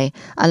 okay?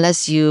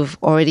 Unless you've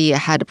already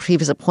had a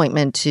previous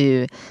appointment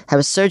to have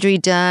a surgery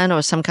done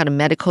or some kind of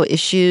medical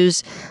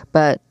issues,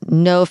 but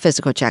no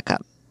physical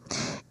checkup.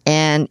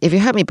 And if you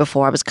heard me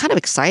before, I was kind of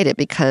excited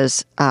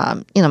because,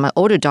 my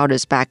older daughter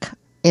is back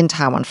in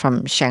Taiwan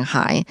from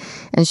Shanghai,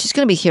 and she's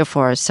going to be here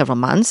for several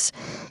months.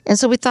 And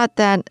so I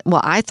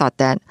thought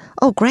that,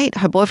 oh, great,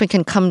 her boyfriend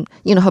can come,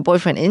 her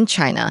boyfriend in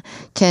China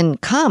can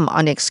come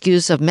on the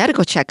excuse of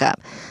medical checkup.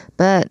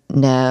 But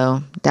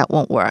no, that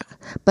won't work.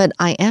 But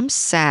I am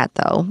sad,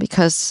 though,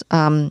 because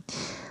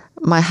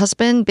my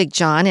husband, Big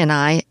John, and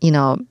I,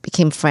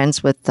 became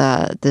friends with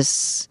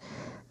this,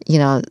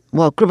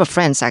 group of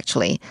friends,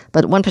 actually.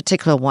 But one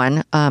particular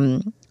one,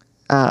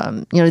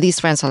 these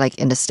friends are like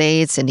in the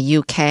States, in the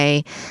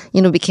UK,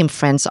 became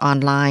friends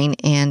online.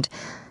 And,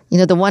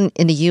 the one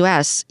in the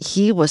US,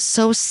 he was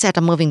so set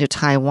on moving to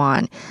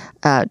Taiwan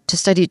to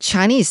study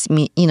Chinese,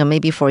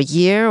 maybe for a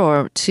year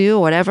or two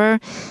or whatever.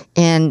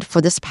 And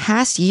for this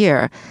past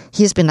year,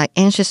 he's been like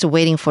anxiously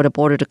waiting for the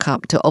border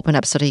to open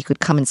up so that he could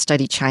come and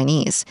study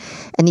Chinese.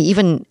 And he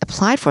even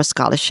applied for a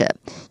scholarship,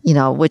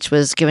 which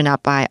was given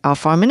out by our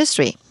foreign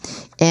ministry.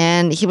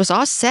 And he was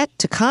all set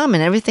to come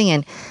and everything.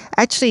 And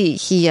actually,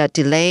 he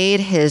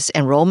delayed his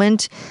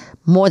enrollment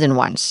more than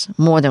once.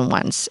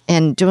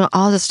 And during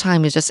all this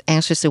time, he was just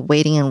anxiously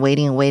waiting.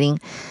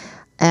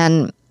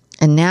 And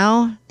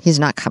now he's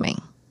not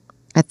coming.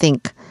 I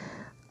think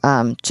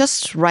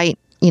just right,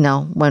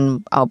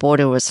 when our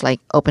border was like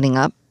opening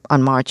up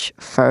on March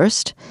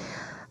 1st,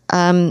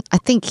 I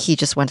think he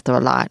just went through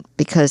a lot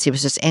because he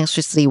was just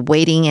anxiously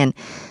waiting. And,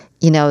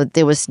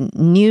 there was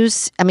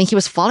news. I mean, he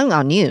was following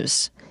our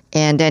news.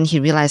 And then he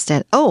realized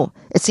that, oh,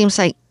 it seems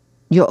like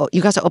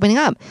you guys are opening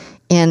up.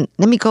 And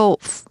let me go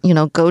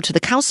to the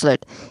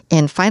consulate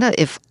and find out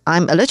if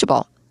I'm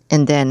eligible.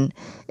 And then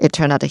it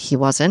turned out that he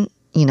wasn't,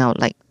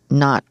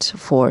 not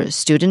for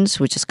students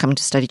who just come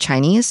to study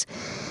Chinese.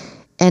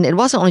 And it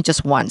wasn't only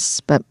just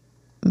once, but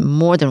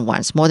more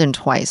than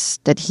twice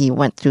that he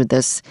went through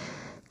this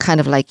kind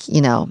of like,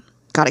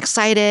 got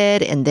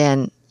excited and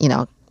then,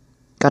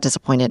 got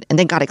disappointed and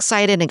then got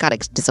excited and got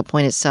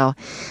disappointed. So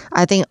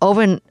I think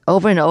over and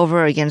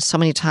over again, so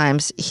many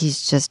times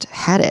he's just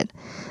had it.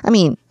 I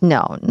mean,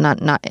 no,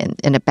 not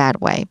in a bad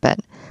way, but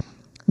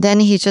then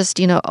he just,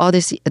 all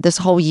this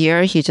whole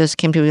year, he just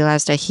came to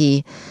realize that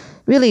he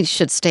really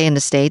should stay in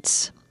the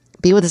States,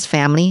 be with his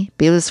family,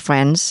 be with his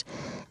friends.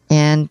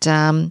 And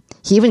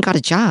he even got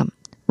a job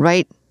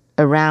right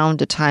around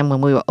the time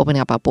when we were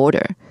opening up our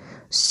border.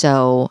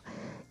 So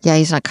yeah,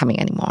 he's not coming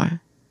anymore.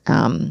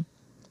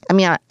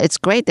 It's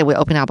great that we're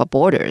opening up our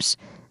borders.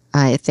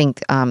 I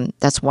think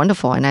that's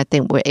wonderful. And I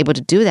think we're able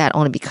to do that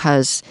only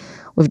because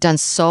we've done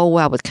so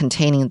well with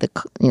containing the,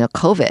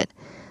 COVID.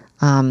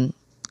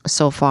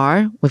 So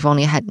far, we've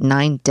only had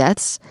 9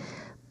 deaths,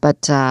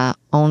 but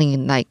only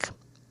like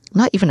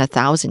not even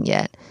 1,000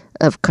 yet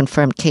of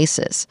confirmed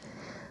cases.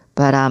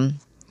 But,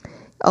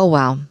 oh,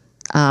 well,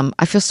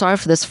 I feel sorry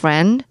for this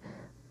friend,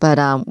 but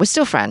we're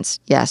still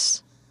friends,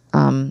 yes.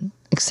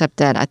 Except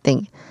that I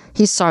think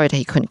he's sorry that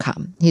he couldn't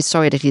come. He's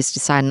sorry that he's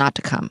decided not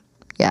to come.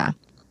 Yeah.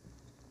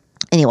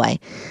 Anyway,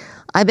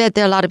 I bet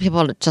there are a lot of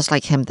people just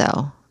like him,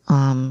 though.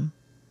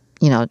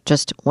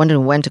 Just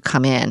wondering when to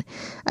come in.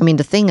 I mean,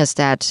 the thing is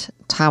that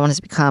Taiwan has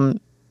become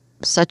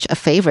such a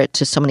favorite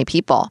to so many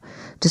people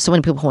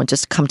who want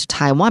just come to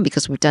Taiwan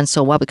because we've done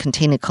so well with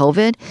containing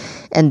COVID.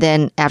 And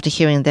then after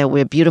hearing that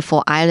we're a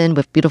beautiful island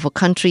with beautiful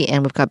country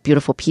and we've got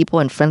beautiful people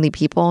and friendly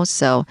people.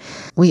 So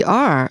we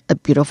are a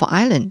beautiful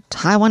island.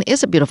 Taiwan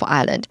is a beautiful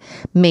island.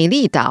 美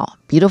丽岛,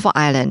 Beautiful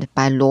Island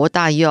by Luo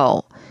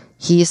Dayou.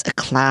 He's a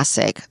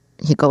classic.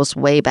 He goes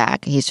way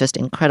back. He's just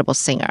an incredible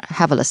singer.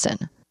 Have a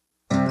listen.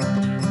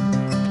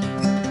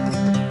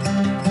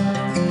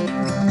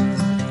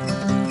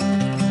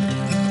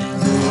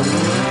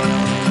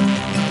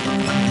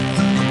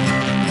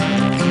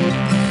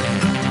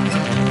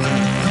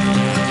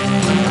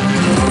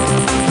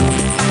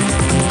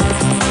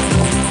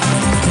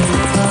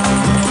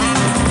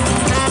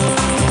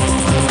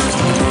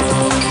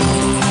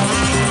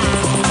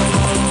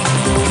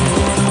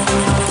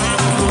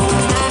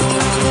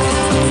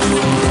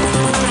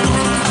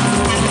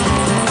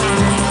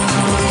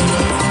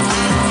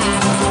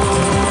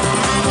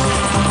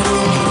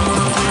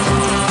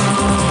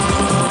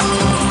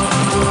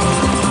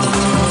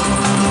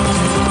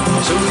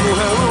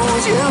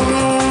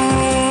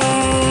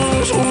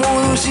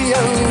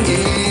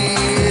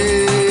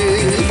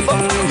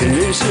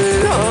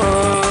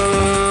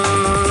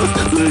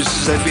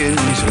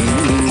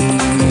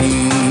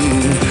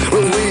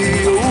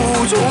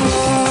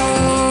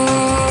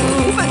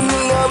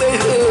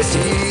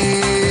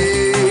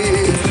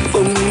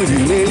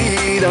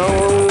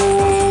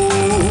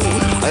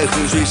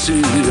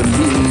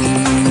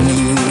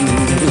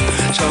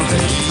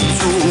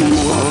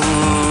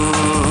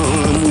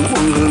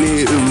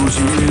 去，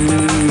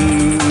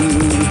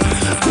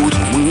不同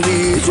梦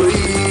里追，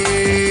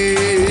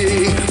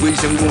为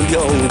阳光飘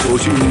过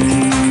去，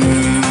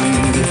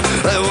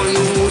来往有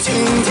无晴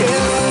天，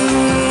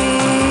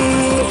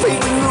飞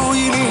奔如一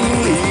淋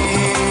漓，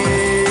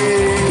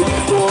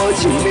多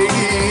情美丽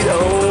到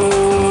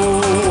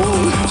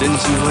真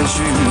心换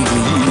虚意。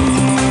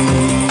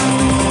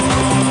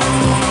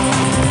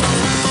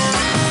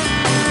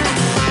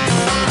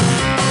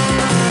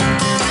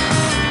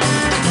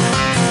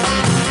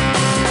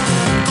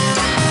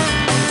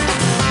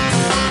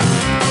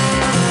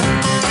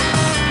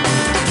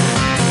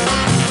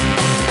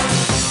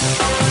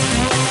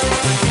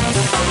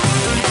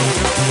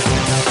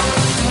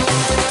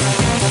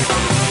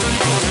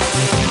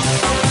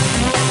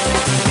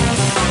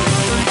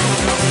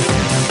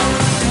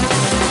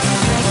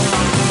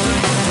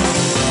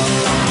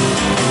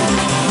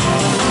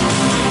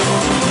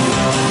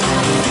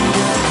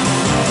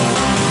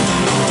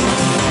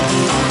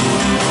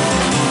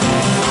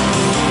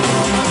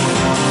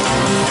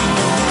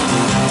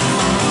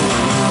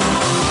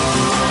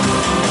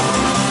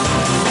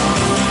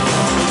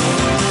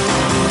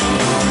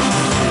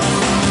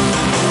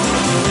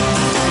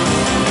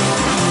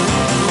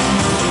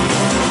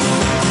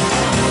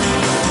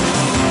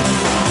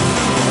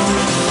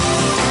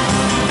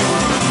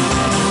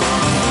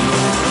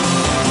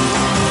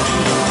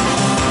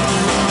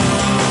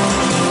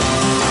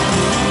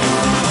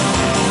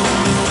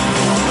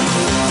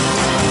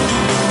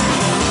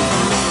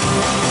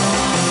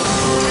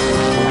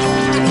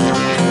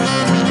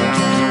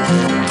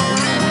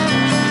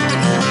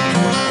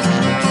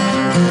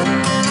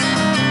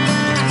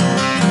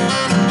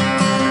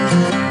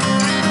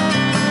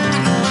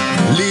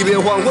离别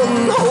黄昏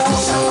后，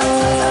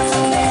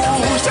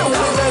相会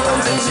在浪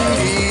尖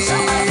里，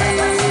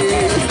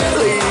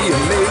泪眼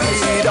泪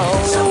到，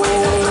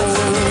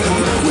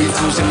为此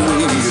生为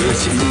而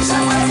起，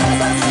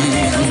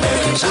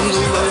深路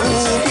漫无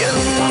边，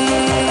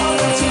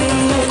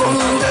光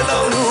在道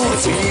路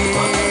起，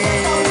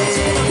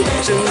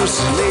生是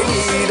泪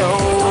到，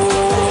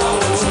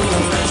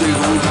最后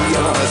一呀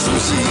苏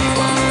醒，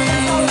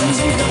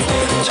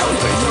长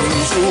开一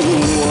束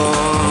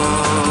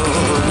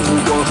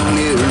光横烈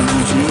如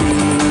君，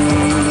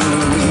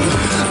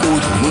不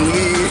同梦里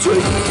追，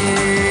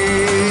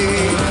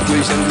为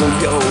阳光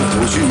飘过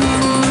去，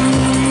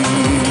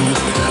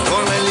往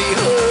来离合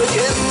间，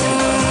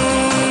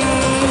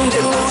天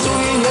露出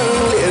阴阳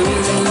脸，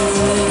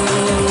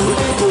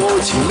多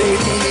情美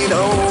丽到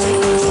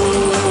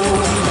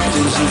真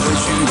心换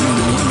虚意，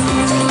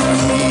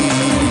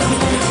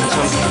长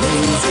开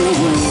一束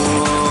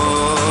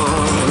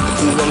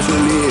光顺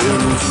烈如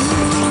君。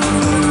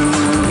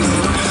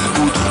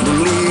梦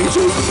里追，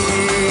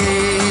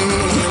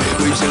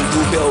为相扑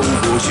飘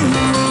过去，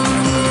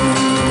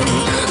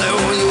来往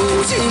有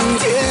晴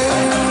天，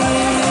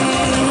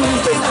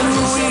飞奔如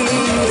一淋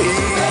漓，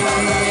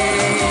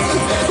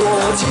多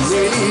情美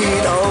丽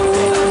到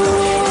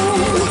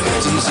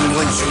真心换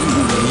虚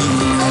意，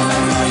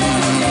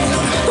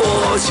多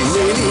情美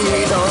丽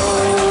到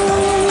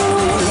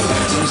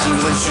真心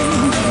换虚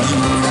意，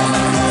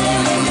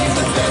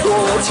多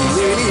情美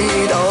丽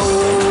到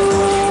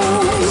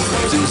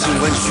真心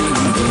换虚意。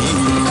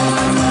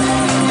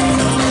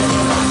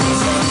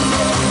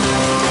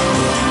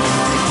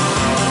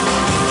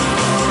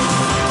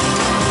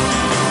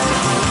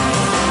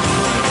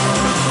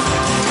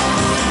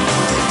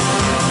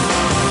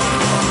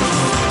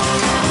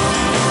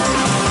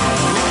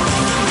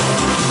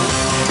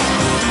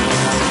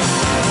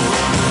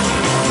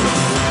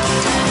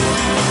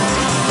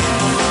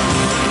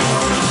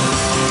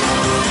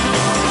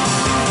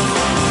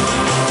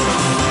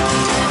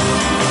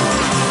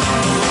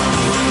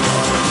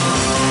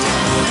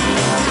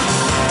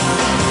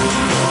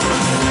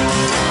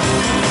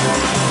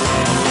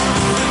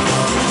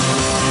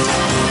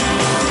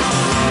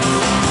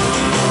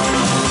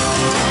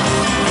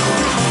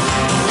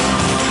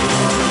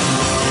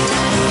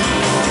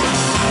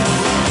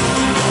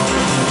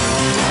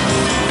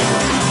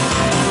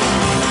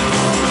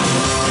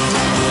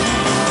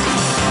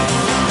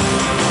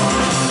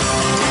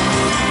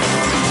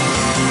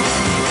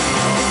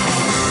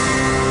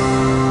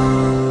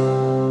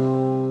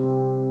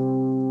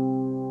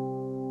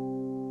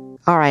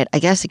All right, I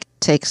guess it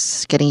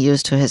takes getting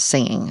used to his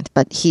singing,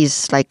 but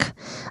he's like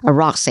a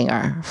rock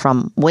singer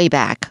from way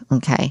back,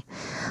 okay?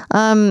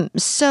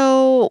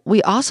 So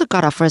we also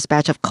got our first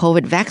batch of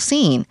COVID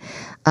vaccine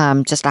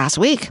just last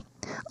week.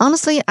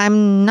 Honestly,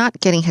 I'm not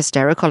getting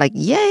hysterical like,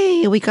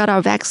 yay, we got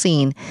our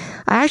vaccine.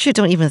 I actually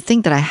don't even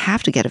think that I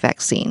have to get a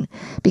vaccine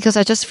because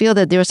I just feel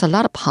that there's a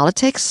lot of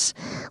politics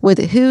with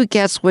who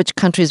gets which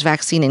country's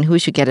vaccine and who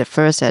should get it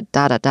first at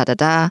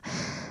da-da-da-da-da.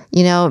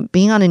 You know,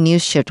 being on a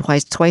news shift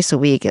twice a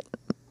week, it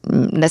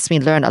lets me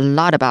learn a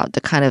lot about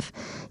the kind of,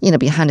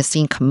 behind the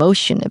scene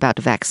commotion about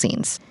the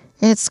vaccines.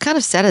 And it's kind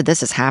of sad that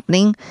this is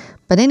happening.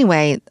 But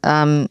anyway,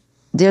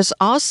 there's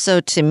also,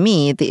 to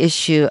me, the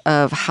issue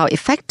of how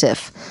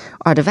effective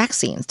are the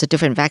vaccines, the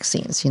different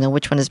vaccines,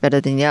 which one is better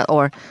than the other,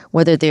 or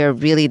whether they're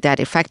really that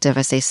effective,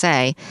 as they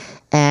say.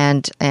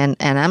 And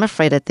I'm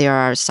afraid that there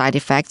are side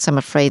effects. I'm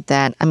afraid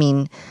that,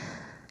 those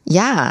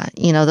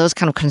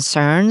kind of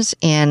concerns.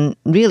 And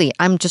really,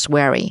 I'm just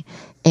wary.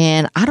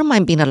 And I don't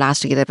mind being the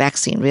last to get a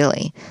vaccine,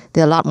 really.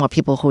 There are a lot more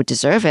people who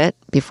deserve it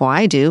before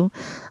I do.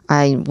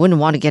 I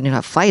wouldn't want to get into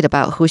a fight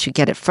about who should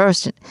get it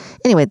first.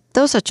 Anyway,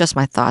 those are just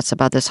my thoughts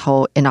about this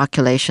whole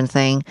inoculation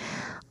thing.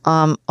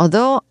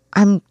 Although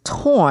I'm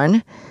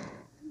torn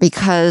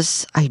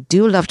because I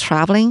do love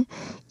traveling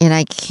and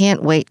I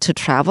can't wait to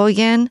travel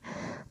again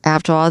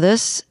after all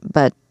this.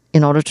 But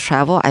in order to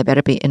travel, I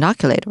better be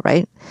inoculated,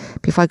 right?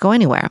 Before I go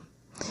anywhere.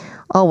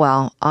 Oh,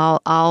 well,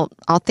 I'll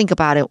think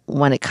about it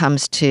when it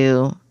comes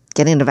to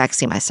getting the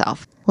vaccine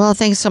myself. Well,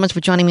 thanks so much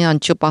for joining me on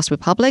Jukebox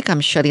Republic. I'm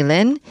Shirley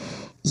Lin.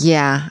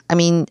 Yeah,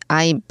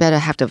 I better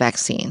have the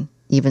vaccine,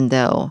 even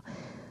though,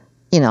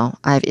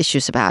 I have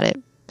issues about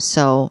it.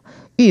 So,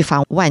 预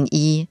防万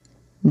一,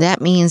 that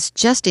means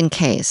just in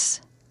case.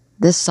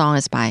 This song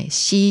is by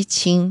Xi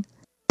Qing.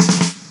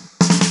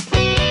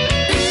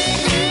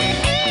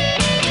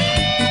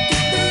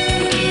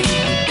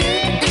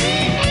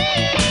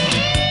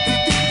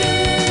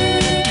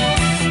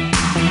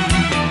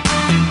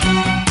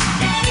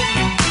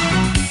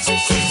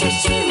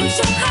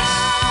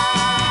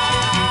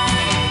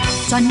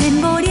全然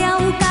无了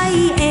解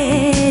的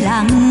人，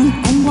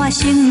讲我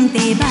性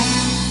地歹，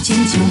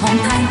亲像风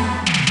台。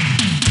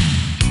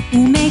有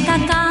美甲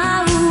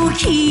甲有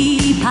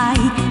气派，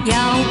交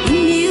朋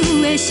友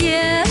的色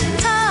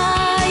彩。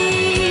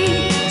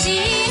真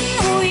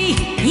为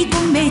伊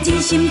讲要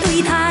真心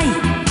对待，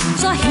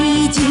煞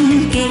虚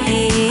情假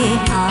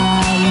爱。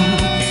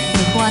给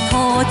我吐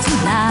出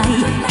来，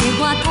给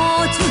我吐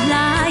出来，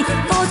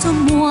吐出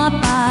满腹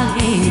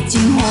的情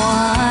怀。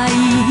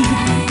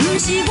不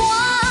是我。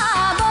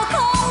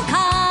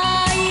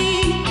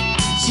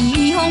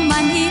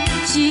万一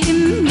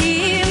心灵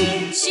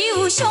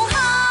受伤害。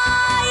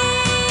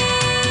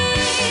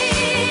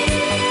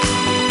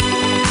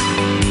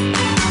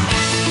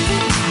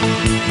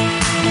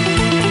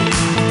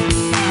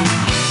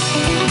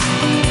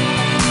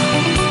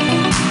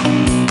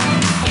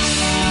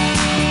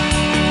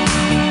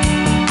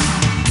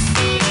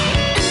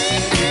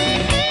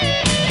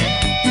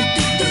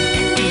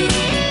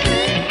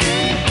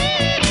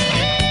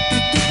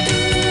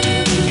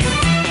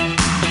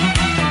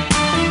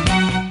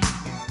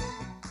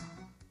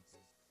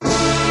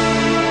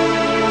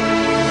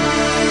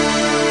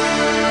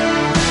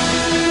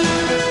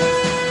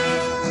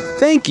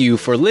Thank you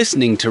for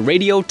listening to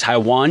Radio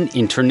Taiwan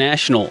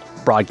International,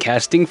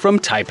 broadcasting from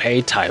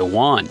Taipei,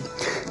 Taiwan.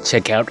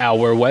 Check out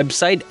our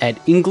website at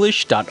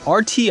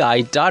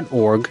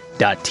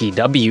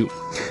english.rti.org.tw.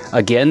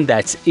 Again,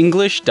 that's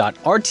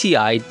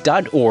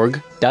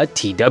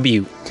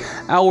english.rti.org.tw.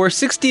 Our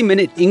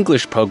 60-minute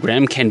English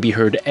program can be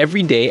heard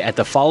every day at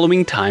the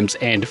following times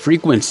and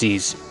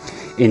frequencies.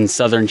 In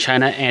southern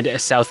China and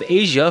South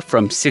Asia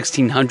from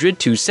 1600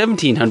 to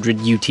 1700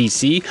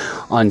 UTC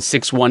on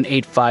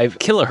 6185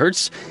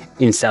 kHz.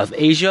 In South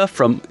Asia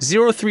from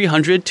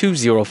 0300 to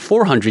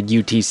 0400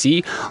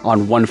 UTC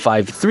on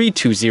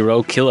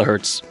 15320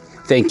 kHz.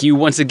 Thank you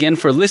once again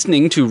for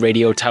listening to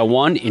Radio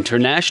Taiwan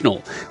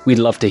International. We'd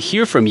love to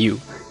hear from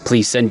you.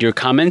 Please send your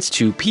comments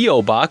to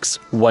P.O. Box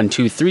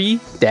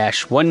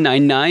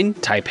 123-199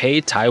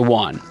 Taipei,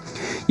 Taiwan.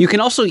 You can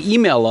also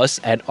email us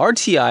at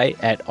rti@rti.org.tw.